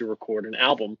for them to record an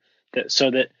album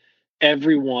so that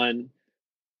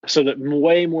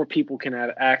way more people can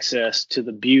have access to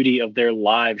the beauty of their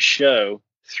live show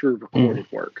through recorded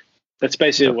work. That's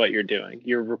basically what you're doing.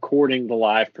 You're recording the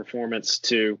live performance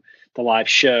to the live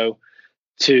show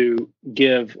to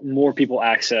give more people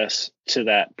access to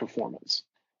that performance.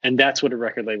 And that's what a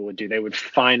record label would do. They would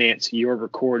finance your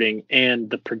recording and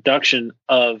the production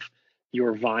of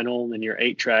your vinyl and your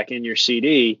 8-track and your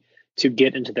CD to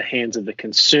get into the hands of the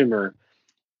consumer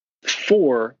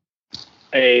for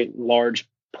a large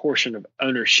portion of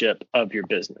ownership of your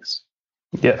business.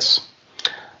 Yes.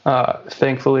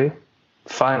 Thankfully,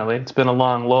 finally, it's been a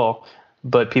long lull,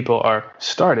 but people are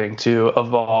starting to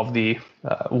evolve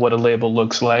what a label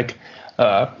looks like.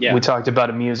 We talked about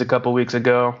Amuse a couple weeks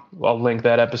ago. I'll link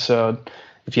that episode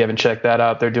if you haven't checked that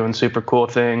out. They're doing super cool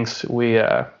things. We've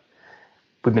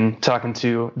been talking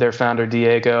to their founder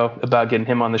Diego about getting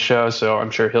him on the show, so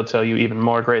I'm sure he'll tell you even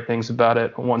more great things about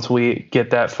it once we get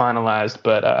that finalized.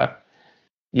 But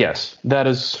yes,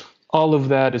 all of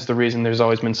that is the reason there's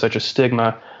always been such a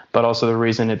stigma, but also the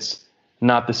reason it's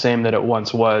not the same that it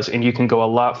once was, and you can go a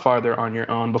lot farther on your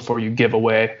own before you give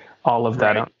away all of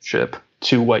that ownership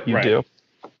to what you do.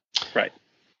 Right.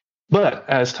 But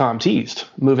as Tom teased,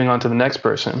 moving on to the next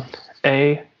person,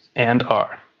 A&R.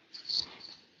 I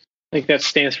think that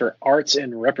stands for Arts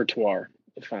and Repertoire,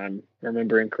 if I'm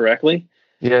remembering correctly.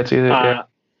 Yeah, it's either.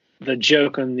 The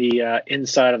joke on the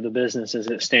inside of the business is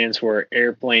it stands for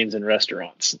airplanes and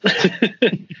restaurants.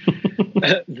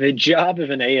 The job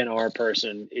of an A&R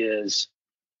person is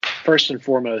first and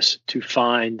foremost to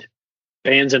find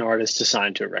bands and artists to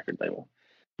sign to a record label.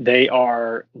 They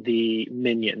are the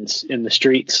minions in the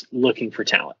streets looking for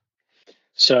talent.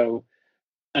 So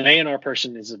an A&R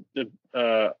person is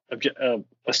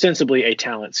ostensibly a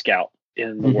talent scout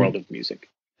in the world of music.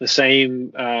 The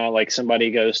same like somebody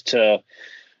goes to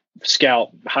scout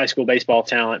high school baseball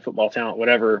talent, football talent,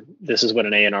 whatever. This is what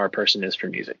an A&R person is for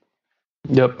music.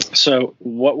 Yep. So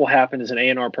what will happen is an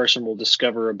A&R person will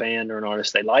discover a band or an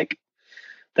artist they like,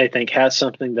 they think has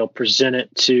something. They'll present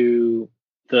it to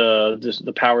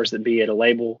the powers that be at a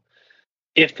label.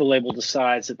 If the label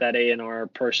decides that A&R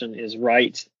person is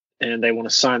right and they want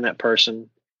to sign that person,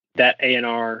 that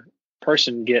A&R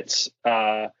person gets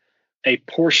a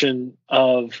portion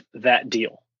of that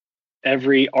deal.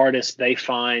 Every artist they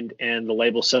find and the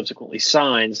label subsequently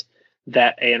signs,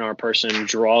 that A&R person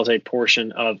draws a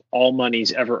portion of all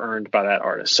monies ever earned by that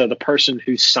artist. So the person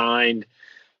who signed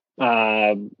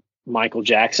Michael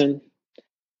Jackson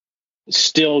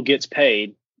still gets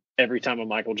paid every time a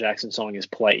Michael Jackson song is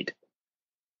played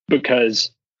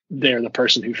because they're the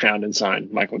person who found and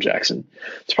signed Michael Jackson.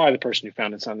 It's probably the person who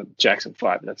found and signed the Jackson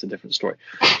 5. That's a different story.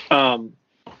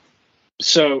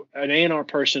 So an A&R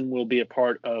person will be a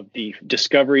part of the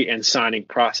discovery and signing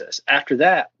process. After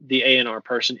that, the A&R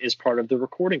person is part of the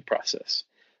recording process.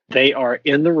 They are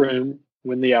in the room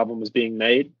when the album is being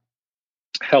made,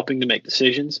 helping to make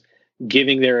decisions,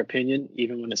 giving their opinion,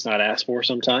 even when it's not asked for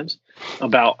sometimes,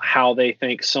 about how they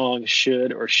think songs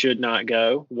should or should not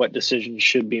go, what decisions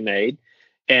should be made.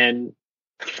 And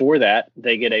for that,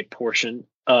 they get a portion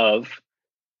of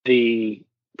the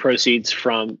proceeds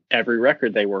from every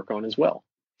record they work on as well.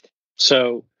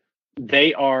 So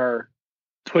they are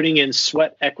putting in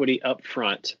sweat equity up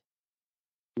front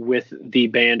with the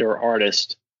band or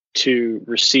artist to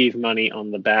receive money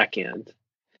on the back end.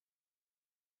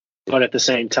 But at the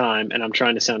same time, and I'm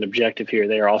trying to sound objective here,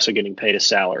 they are also getting paid a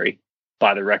salary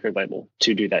by the record label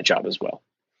to do that job as well.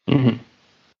 Mm-hmm.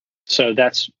 So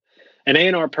that's An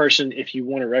A&R person, if you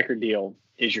want a record deal,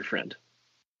 is your friend.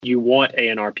 You want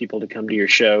A&R people to come to your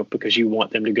show because you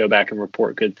want them to go back and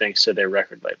report good things to their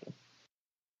record label.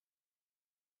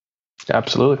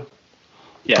 Absolutely.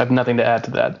 Yeah. I have nothing to add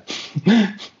to that.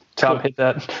 Tom, hit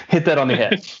that on the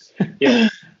head. Yeah.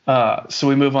 So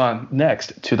we move on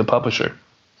next to the publisher.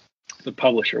 The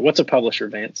publisher. What's a publisher,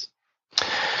 Vance?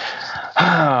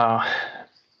 I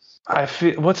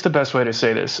feel. What's the best way to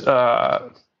say this?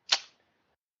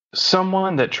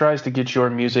 Someone that tries to get your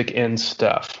music in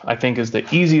stuff, I think, is the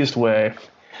easiest way.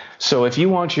 So if you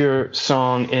want your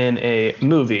song in a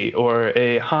movie or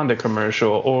a Honda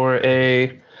commercial or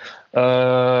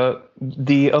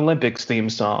the Olympics theme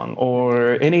song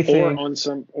or anything,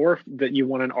 or that you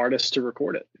want an artist to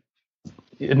record it,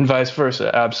 and vice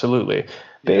versa, absolutely. Yeah.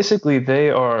 Basically, they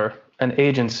are an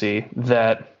agency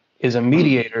that is a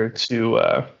mediator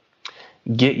to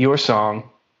get your song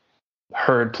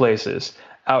heard places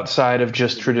outside of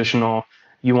just traditional,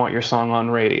 you want your song on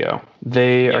radio.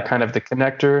 They are kind of the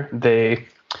connector. They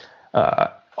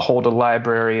hold a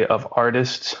library of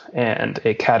artists and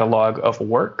a catalog of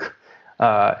work.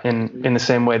 In the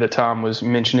same way that Tom was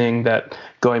mentioning, that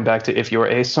going back to if you're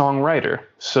a songwriter.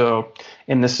 So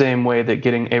in the same way that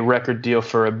getting a record deal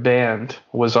for a band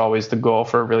was always the goal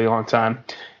for a really long time,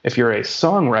 if you're a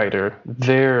songwriter,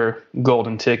 their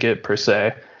golden ticket per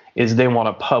se is they want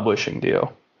a publishing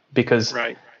deal, because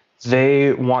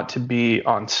they want to be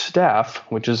on staff,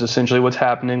 which is essentially what's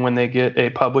happening when they get a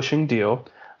publishing deal.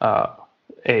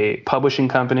 A publishing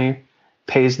company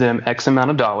pays them X amount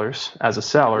of dollars as a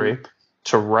salary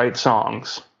to write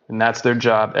songs, and that's their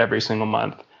job every single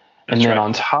month. And then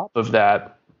on top of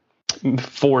that,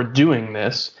 for doing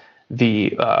this,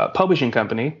 the publishing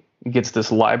company gets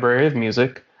this library of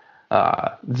music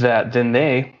that then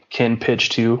they can pitch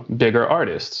to bigger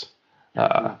artists.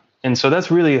 And so that's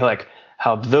really like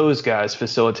how those guys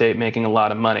facilitate making a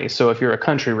lot of money. So if you're a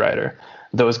country writer,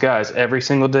 those guys every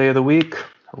single day of the week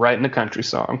writing a country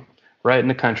song.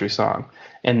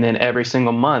 And then every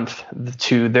single month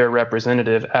to their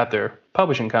representative at their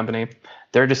publishing company,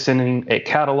 they're just sending a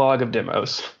catalog of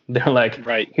demos. They're like,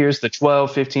 here's the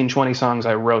 12, 15, 20 songs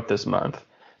I wrote this month.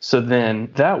 So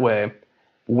then that way,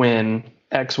 when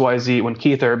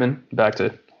Keith Urban, back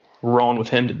to rolling with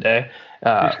him today,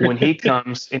 when he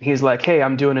comes and he's like, hey,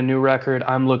 I'm doing a new record,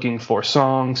 I'm looking for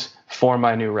songs for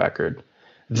my new record,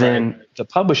 then the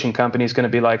publishing company is going to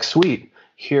be like, sweet,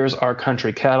 here's our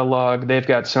country catalog. They've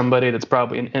got somebody that's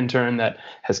probably an intern that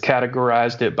has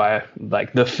categorized it by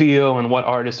like the feel and what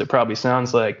artist it probably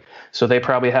sounds like. So they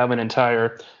probably have an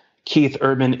entire Keith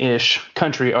Urban-ish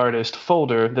country artist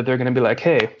folder that they're going to be like,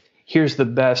 hey, here's the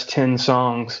best 10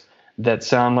 songs that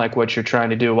sound like what you're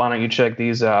trying to do. Why don't you check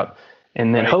these out?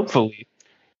 And then hopefully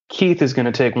Keith is going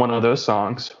to take one of those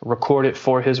songs, record it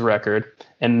for his record,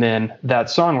 and then that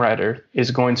songwriter is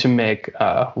going to make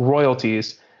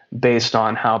royalties based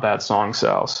on how that song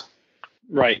sells.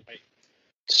 Right.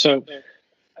 So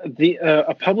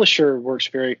a publisher works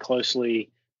very closely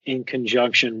in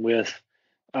conjunction with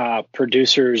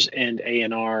producers and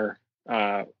A&R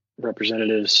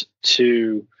representatives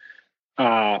to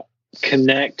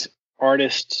connect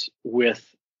artists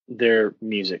with their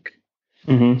music.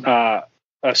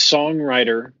 A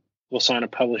songwriter will sign a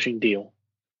publishing deal.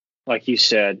 Like you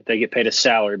said, they get paid a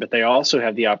salary, but they also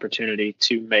have the opportunity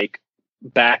to make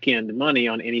back end money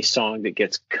on any song that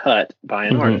gets cut by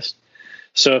an artist.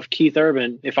 So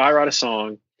if I write a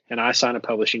song and I sign a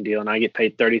publishing deal and I get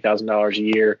paid $30,000 a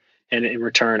year, and in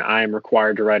return I am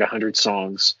required to write 100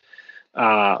 songs,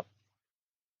 in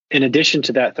addition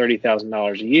to that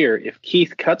 $30,000 a year, if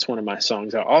Keith cuts one of my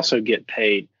songs, I also get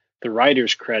paid the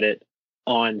writer's credit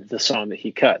on the song that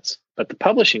he cuts. But the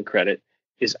publishing credit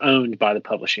is owned by the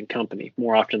publishing company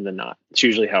more often than not. It's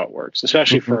usually how it works,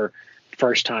 especially for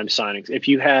first time signings. If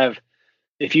you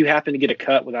happen to get a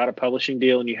cut without a publishing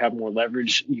deal and you have more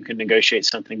leverage, you can negotiate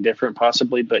something different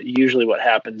possibly. But usually what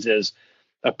happens is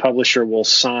a publisher will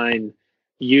sign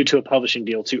you to a publishing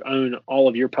deal to own all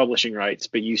of your publishing rights,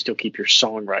 but you still keep your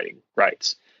songwriting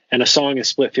rights. And a song is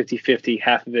split 50-50.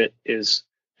 Half of it is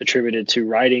attributed to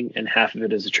writing and half of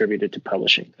it is attributed to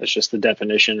publishing. That's just the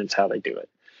definition. It's how they do it.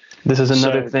 This is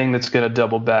another thing that's going to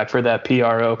double back for that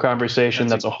PRO conversation.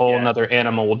 That's a whole nother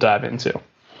animal we'll dive into.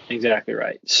 Exactly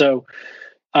right. So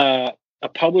a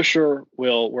publisher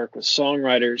will work with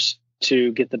songwriters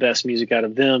to get the best music out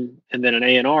of them. And then an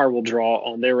A&R will draw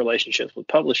on their relationships with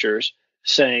publishers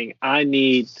saying,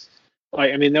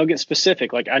 they'll get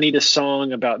specific. Like, I need a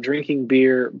song about drinking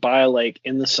beer by a lake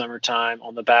in the summertime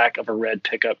on the back of a red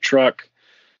pickup truck.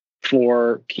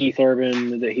 for Keith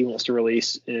Urban that he wants to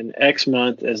release in X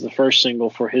month as the first single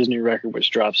for his new record,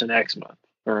 which drops in X month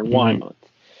or in Y month.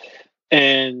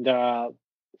 And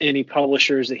any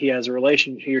publishers that he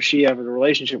or she have a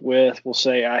relationship with will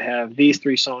say, I have these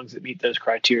 3 songs that meet those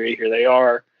criteria. Here they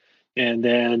are. And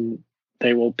then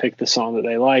they will pick the song that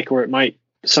they like, or it might,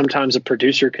 sometimes a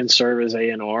producer can serve as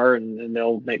A&R and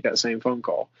they'll make that same phone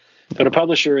call. But a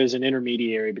publisher is an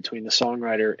intermediary between the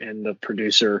songwriter and the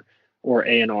producer or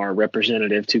A&R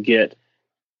representative to get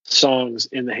songs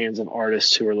in the hands of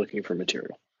artists who are looking for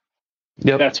material.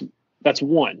 Yep. That's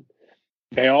one.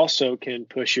 They also can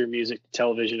push your music to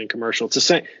television and commercial. It's the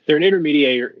same. They're an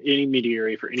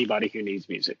intermediary for anybody who needs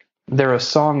music. They're a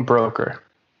song broker.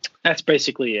 That's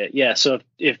basically it. Yeah. So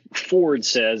if Ford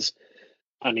says,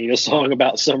 I need a song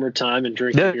about summertime and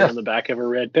drinking beer on the back of a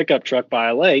red pickup truck by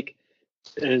a lake,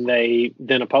 and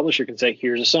then a publisher can say,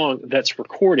 here's a song that's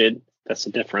recorded. That's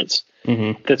the difference.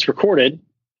 Mm-hmm. That's recorded.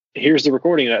 Here's the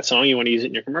recording of that song. You want to use it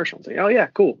in your commercial? And say, oh yeah,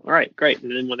 cool. All right, great.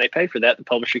 And then when they pay for that, the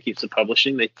publisher keeps the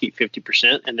publishing. They keep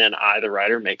 50%, and then I, the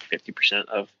writer, make 50%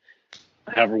 of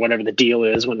whatever the deal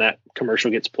is. When that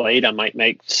commercial gets played, I might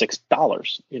make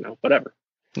 $6. Whatever.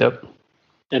 Yep.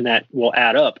 And that will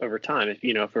add up over time.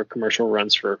 If a commercial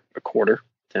runs for a quarter,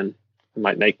 then I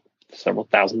might make several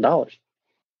 $1,000s.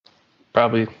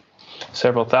 Probably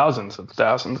several thousands of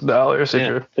dollars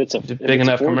if it's a big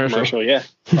enough commercial. Yeah,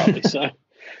 probably so.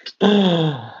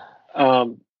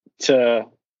 To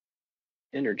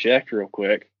interject real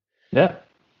quick. Yeah.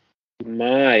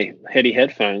 My Heady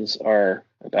headphones are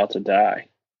about to die.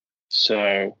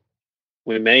 So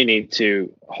we may need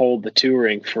to hold the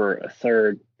touring for a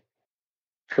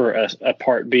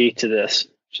part B to this.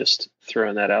 Just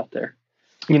throwing that out there.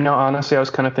 Honestly, I was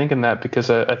kind of thinking that because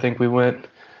I think we've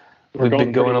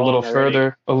been going a little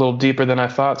further, a little deeper than I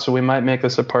thought. So we might make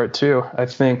this a part 2. I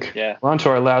think we're on to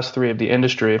our last 3 of the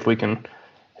industry. If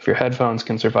your headphones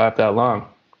can survive that long.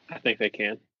 I think they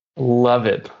can. Love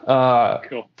it.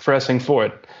 Cool. Pressing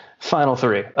forward. Final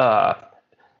 3.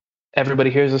 Everybody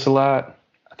hears this a lot.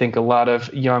 I think a lot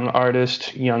of young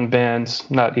artists, young bands,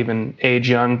 not even age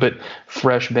young, but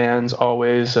fresh bands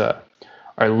always are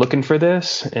looking for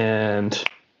this. And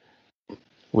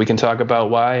we can talk about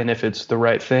why and if it's the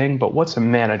right thing. But what's a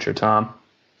manager, Tom?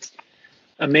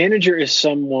 A manager is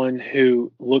someone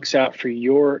who looks out for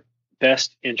your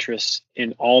best interests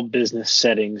in all business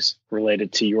settings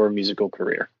related to your musical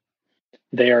career.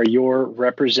 They are your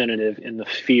representative in the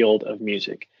field of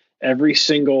music.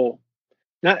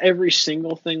 Not every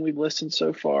single thing we've listed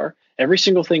so far, every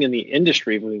single thing in the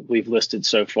industry we've listed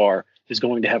so far is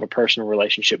going to have a personal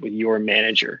relationship with your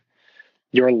manager.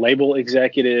 Your label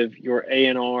executive, your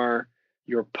A&R,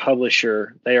 your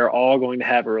publisher, they are all going to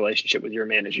have a relationship with your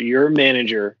manager. Your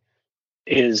manager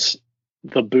is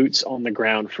the boots on the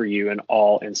ground for you in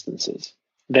all instances.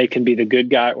 They can be the good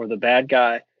guy or the bad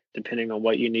guy, depending on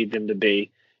what you need them to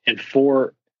be. And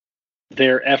for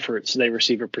their efforts, they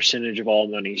receive a percentage of all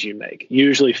monies you make.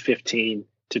 Usually 15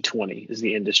 to 20 is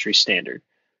the industry standard.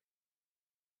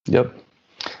 Yep.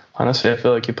 Honestly, I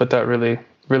feel like you put that really,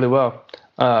 really well.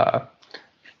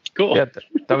 Cool. Yeah,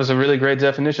 that was a really great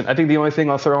definition. I think the only thing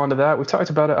I'll throw onto that, we've talked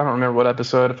about it. I don't remember what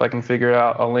episode. If I can figure it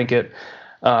out, I'll link it.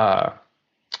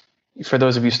 For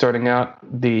those of you starting out,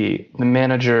 the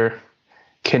manager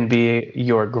can be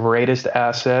your greatest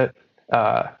asset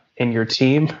in your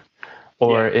team,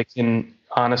 or it can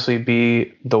honestly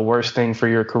be the worst thing for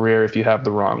your career if you have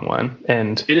the wrong one.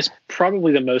 And it is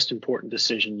probably the most important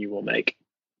decision you will make.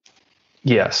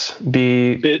 Yes.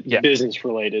 Business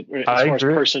related, as far as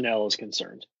personnel is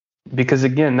concerned. Because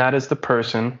again, that is the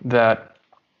person that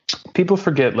people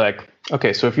forget. Like,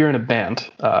 okay, so if you're in a band,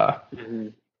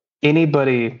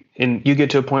 anybody, and you get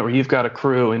to a point where you've got a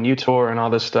crew and you tour and all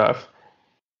this stuff,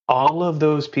 all of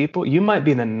those people, you might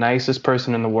be the nicest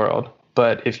person in the world,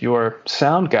 but if your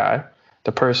sound guy,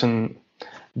 the person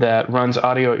that runs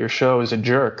audio at your show, is a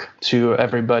jerk to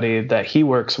everybody that he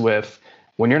works with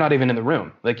when you're not even in the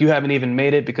room, like you haven't even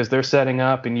made it because they're setting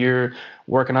up and you're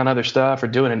working on other stuff or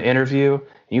doing an interview,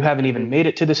 you haven't even made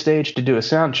it to the stage to do a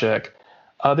sound check,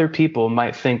 other people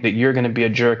might think that you're going to be a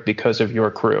jerk because of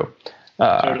your crew.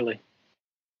 Totally.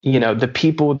 The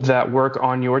people that work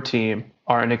on your team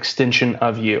are an extension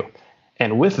of you.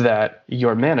 And with that,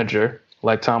 your manager,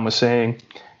 like Tom was saying,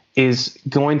 is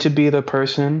going to be the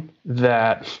person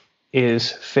that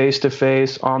is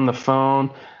face-to-face on the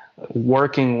phone,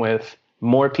 working with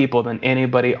more people than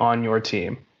anybody on your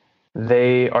team.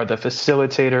 They are the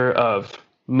facilitator of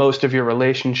most of your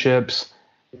relationships,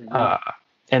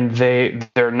 and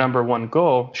their number one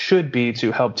goal should be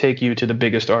to help take you to the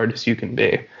biggest artist you can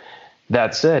be.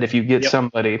 That said, if you get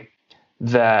somebody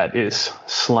that is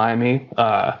slimy,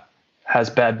 has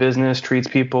bad business, treats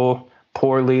people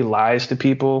poorly, lies to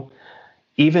people,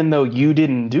 even though you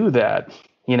didn't do that,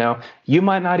 you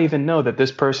might not even know that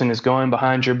this person is going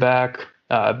behind your back,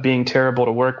 being terrible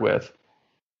to work with.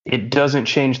 It doesn't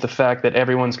change the fact that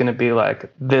everyone's going to be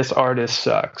like, this artist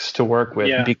sucks to work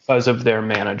with because of their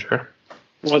manager.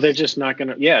 Well, they're just not going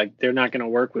to, they're not going to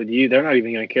work with you. They're not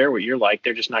even going to care what you're like.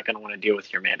 They're just not going to want to deal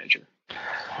with your manager.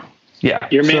 Yeah.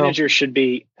 Your manager should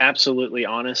be absolutely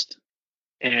honest.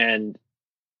 And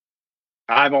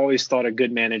I've always thought a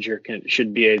good manager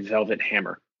should be a velvet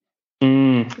hammer.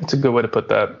 That's a good way to put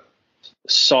that.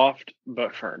 Soft,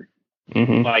 but firm.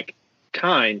 Mm-hmm. Like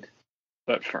kind,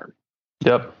 but firm.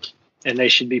 Yep. And they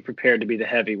should be prepared to be the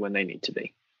heavy when they need to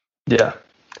be. Yeah.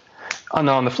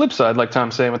 On the flip side, like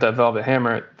Tom's saying with that velvet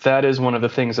hammer, that is one of the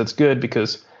things that's good,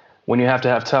 because when you have to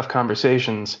have tough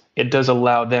conversations, it does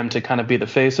allow them to kind of be the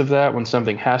face of that when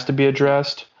something has to be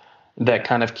addressed. That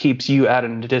kind of keeps you at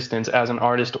a distance as an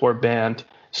artist or band,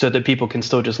 so that people can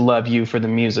still just love you for the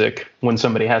music when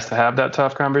somebody has to have that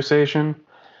tough conversation.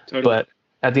 Totally. But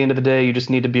at the end of the day, you just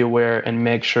need to be aware and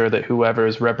make sure that whoever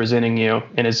is representing you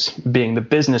and is being the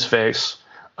business face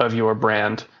of your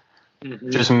brand,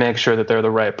 just make sure that they're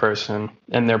the right person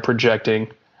and they're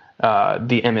projecting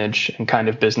the image and kind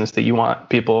of business that you want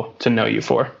people to know you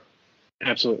for.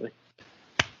 Absolutely.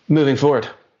 Moving forward,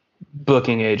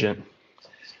 booking agent.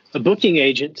 A booking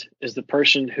agent is the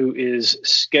person who is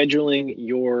scheduling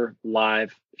your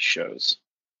live shows.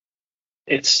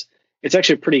 It's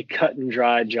actually a pretty cut and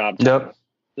dry job. Yep.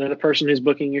 They're the person who's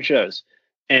booking your shows.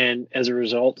 And as a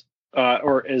result,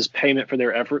 or as payment for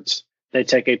their efforts, they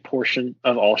take a portion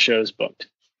of all shows booked.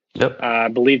 Yep. I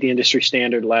believe the industry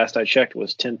standard, last I checked,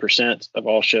 was 10% of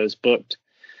all shows booked.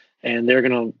 And they're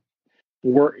going to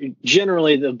work.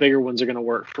 Generally, the bigger ones are going to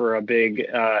work for a big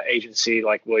agency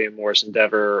like William Morris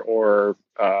Endeavor or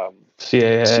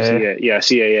CAA.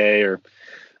 CAA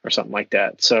or something like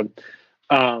that. So,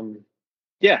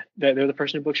 they're the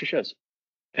person who books your shows.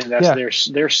 And that's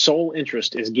their sole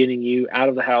interest is getting you out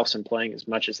of the house and playing as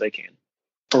much as they can,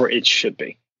 or it should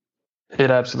be.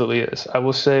 It absolutely is. I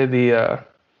will say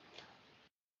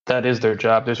that is their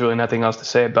job. There's really nothing else to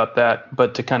say about that,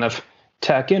 but to kind of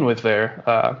tack in with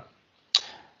there,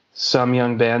 some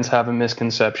young bands have a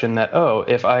misconception that,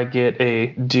 if I get a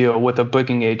deal with a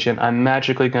booking agent, I'm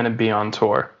magically going to be on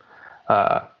tour.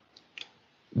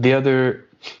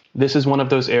 This is one of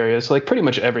those areas, like pretty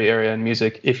much every area in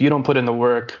music, if you don't put in the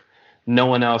work, no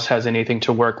one else has anything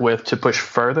to work with to push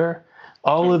further.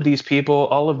 All of these people,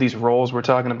 all of these roles we're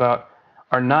talking about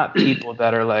are not people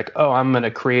that are like, I'm going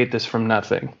to create this from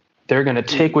nothing. They're going to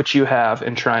take what you have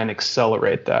and try and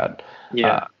accelerate that.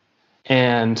 Yeah.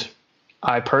 And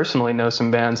I personally know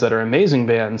some bands that are amazing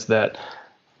bands that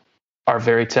are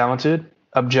very talented,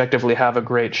 objectively have a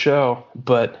great show,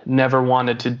 but never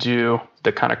wanted to do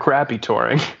the kind of crappy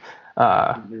touring.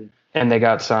 And they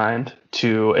got signed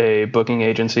to a booking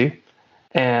agency,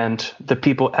 and the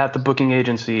people at the booking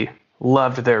agency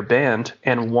loved their band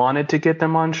and wanted to get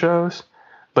them on shows,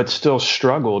 but still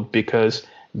struggled because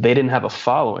they didn't have a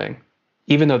following,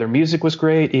 even though their music was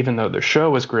great, even though their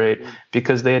show was great,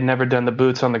 because they had never done the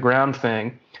boots on the ground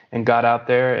thing and got out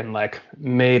there and like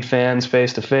made fans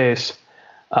face to face.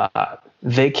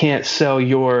 They can't sell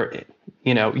your,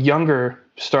 younger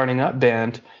starting up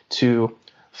band to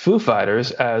Foo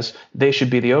Fighters as they should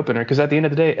be the opener. Because at the end of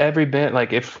the day, every band,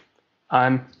 like if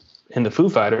I'm in the Foo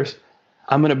Fighters,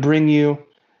 I'm going to bring you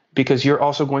because you're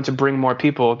also going to bring more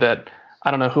people that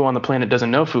I don't know who on the planet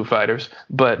doesn't know Foo Fighters,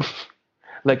 but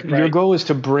like your goal is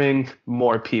to bring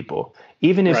more people.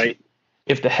 Even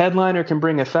if the headliner can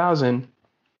bring 1,000,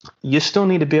 you still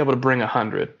need to be able to bring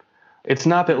 100. It's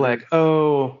not that like,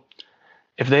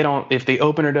 if the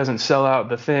opener doesn't sell out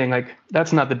the thing, like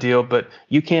that's not the deal, but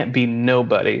you can't be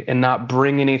nobody and not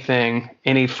bring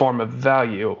any form of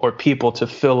value or people to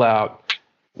fill out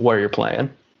where you're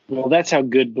playing. Well, that's how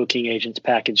good booking agents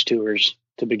package tours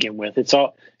to begin with. It's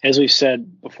all, as we've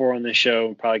said before on this show,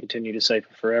 and probably continue to say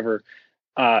for forever,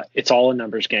 it's all a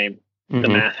numbers game. The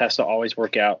math has to always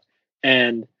work out.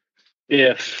 And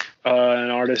if an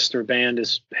artist or band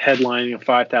is headlining a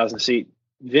 5,000 seat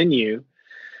venue,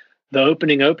 the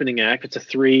opening act, it's a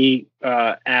 3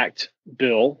 act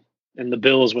bill, and the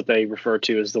bill is what they refer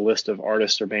to as the list of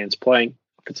artists or bands playing.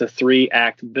 If it's a 3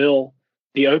 act bill,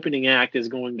 the opening act is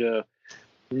going to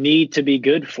need to be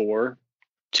good for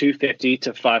 250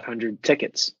 to 500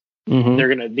 tickets. They're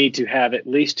going to need to have at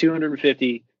least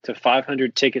 250 to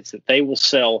 500 tickets that they will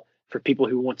sell for people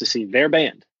who want to see their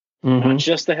band, not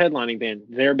just the headlining band,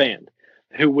 their band,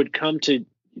 who would come to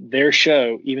their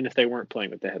show even if they weren't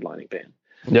playing with the headlining band.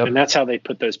 Yep. And that's how they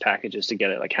put those packages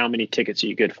together. Like, how many tickets are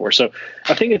you good for? So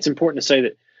I think it's important to say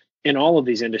that in all of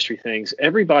these industry things,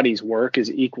 everybody's work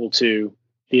is equal to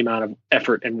the amount of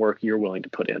effort and work you're willing to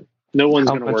put in. No one's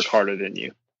going to work harder than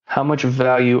you. How much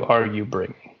value are you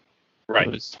bringing? Right.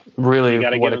 It's really you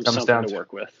got to what give it them comes something down to to.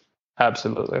 work with.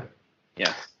 Absolutely.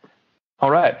 Yeah.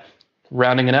 All right.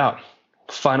 Rounding it out.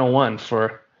 Final one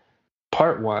for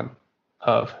part one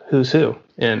of Who's Who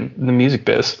in the music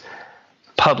biz.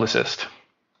 Publicist.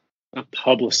 A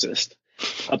publicist.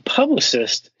 A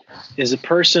publicist is a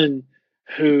person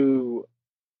who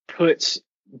puts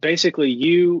basically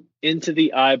you into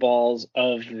the eyeballs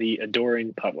of the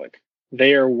adoring public.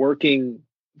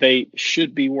 They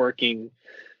should be working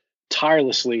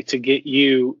tirelessly to get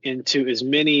you into as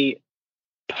many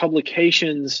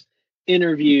publications,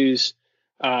 interviews,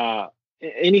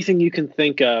 anything you can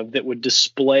think of that would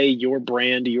display your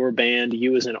brand, your band,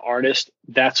 you as an artist.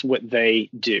 That's what they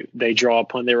do. They draw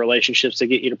upon their relationships to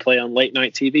get you to play on late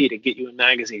night TV, to get you in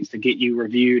magazines, to get you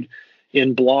reviewed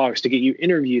in blogs, to get you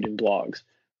interviewed in blogs,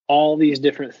 all these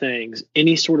different things.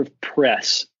 Any sort of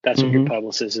press, that's what your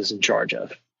publicist is in charge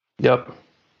of. Yep.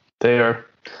 They are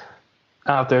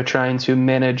out there trying to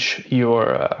manage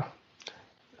your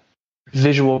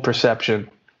visual perception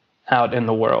out in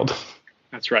the world.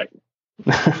 That's right.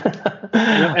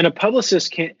 And a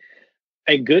publicist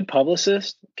a good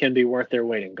publicist can be worth their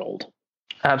weight in gold.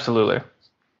 Absolutely.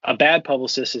 A bad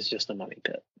publicist is just a money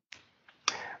pit.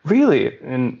 Really,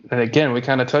 and again, we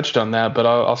kind of touched on that, but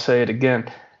I'll say it again.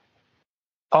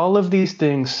 All of these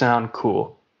things sound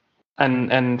cool.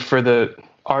 And for the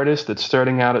artist that's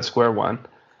starting out at square one,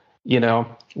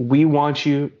 we want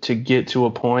you to get to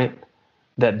a point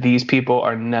that these people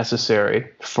are necessary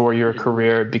for your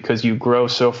career because you grow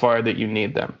so far that you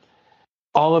need them.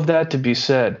 All of that to be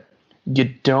said, you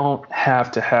don't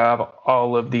have to have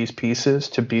all of these pieces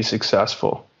to be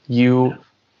successful. You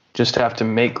just have to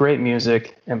make great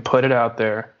music and put it out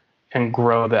there and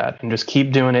grow that and just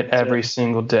keep doing it every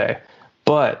single day.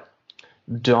 But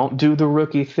don't do the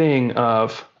rookie thing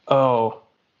of,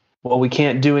 we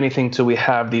can't do anything till we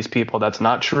have these people. That's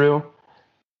not true.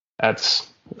 That's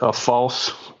a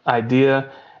false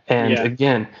idea. And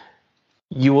again,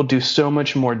 you will do so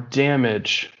much more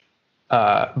damage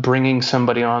bringing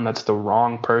somebody on that's the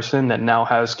wrong person that now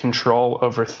has control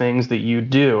over things that you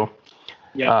do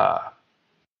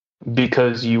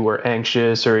because you were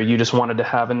anxious or you just wanted to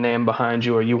have a name behind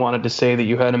you or you wanted to say that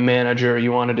you had a manager or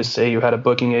you wanted to say you had a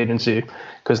booking agency.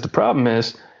 Because the problem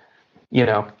is,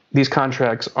 these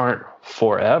contracts aren't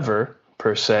forever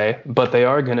per se, but they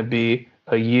are going to be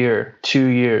a year, 2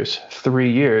 years,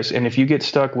 3 years. And if you get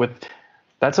stuck with,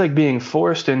 that's like being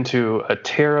forced into a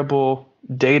terrible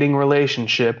dating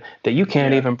relationship that you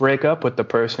can't even break up with the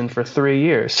person for 3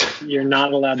 years. You're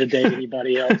not allowed to date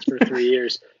anybody else for 3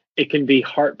 years. It can be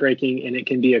heartbreaking and it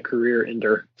can be a career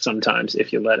ender sometimes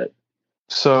if you let it.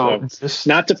 So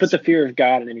not to put the fear of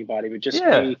God in anybody, but just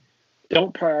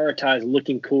don't prioritize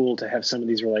looking cool to have some of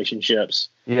these relationships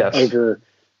over.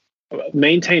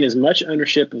 Maintain as much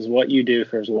ownership as what you do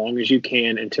for as long as you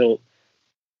can until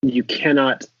you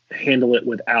cannot handle it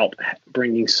without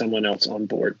bringing someone else on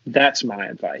board. That's my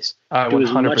advice. I do 100%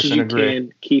 as much as you agree.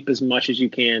 can, keep as much as you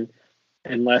can,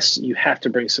 unless you have to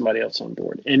bring somebody else on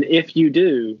board. And if you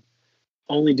do,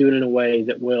 only do it in a way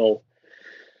that will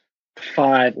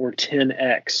 5 or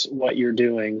 10x what you're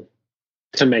doing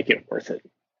to make it worth it.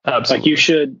 Absolutely. Like you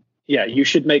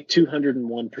should make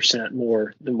 201%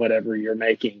 more than whatever you're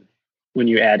making when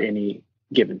you add any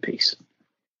given piece.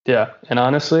 Yeah. And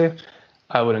honestly,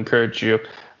 I would encourage you,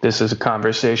 this is a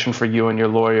conversation for you and your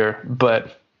lawyer,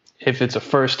 but if it's a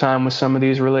first time with some of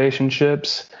these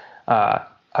relationships,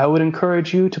 I would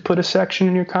encourage you to put a section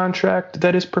in your contract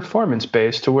that is performance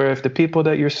based, to where if the people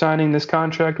that you're signing this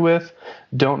contract with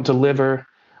don't deliver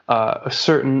a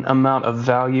certain amount of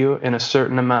value in a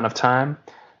certain amount of time,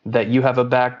 that you have a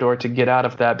backdoor to get out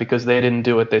of that because they didn't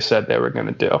do what they said they were going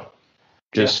to do.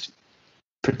 Just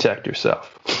protect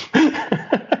yourself.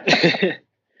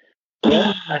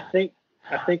 Well, I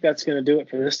think that's going to do it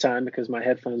for this time because my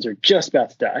headphones are just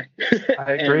about to die.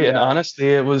 I agree. And honestly,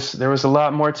 there was a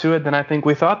lot more to it than I think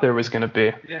we thought there was going to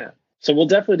be. Yeah. So we'll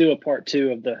definitely do a part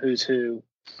 2 of the Who's Who.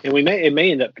 And it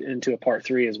may end up into a part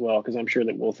 3 as well, because I'm sure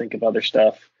that we'll think of other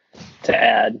stuff to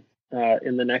add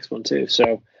in the next one too.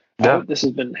 So I hope this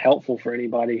has been helpful for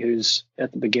anybody who's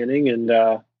at the beginning. And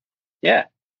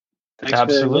thanks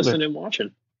for listening and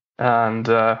watching. And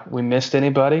we missed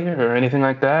anybody or anything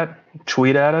like that,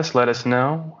 tweet at us, let us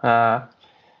know.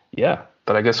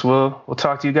 But I guess we'll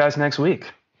talk to you guys next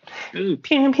week. Pew,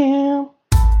 pew.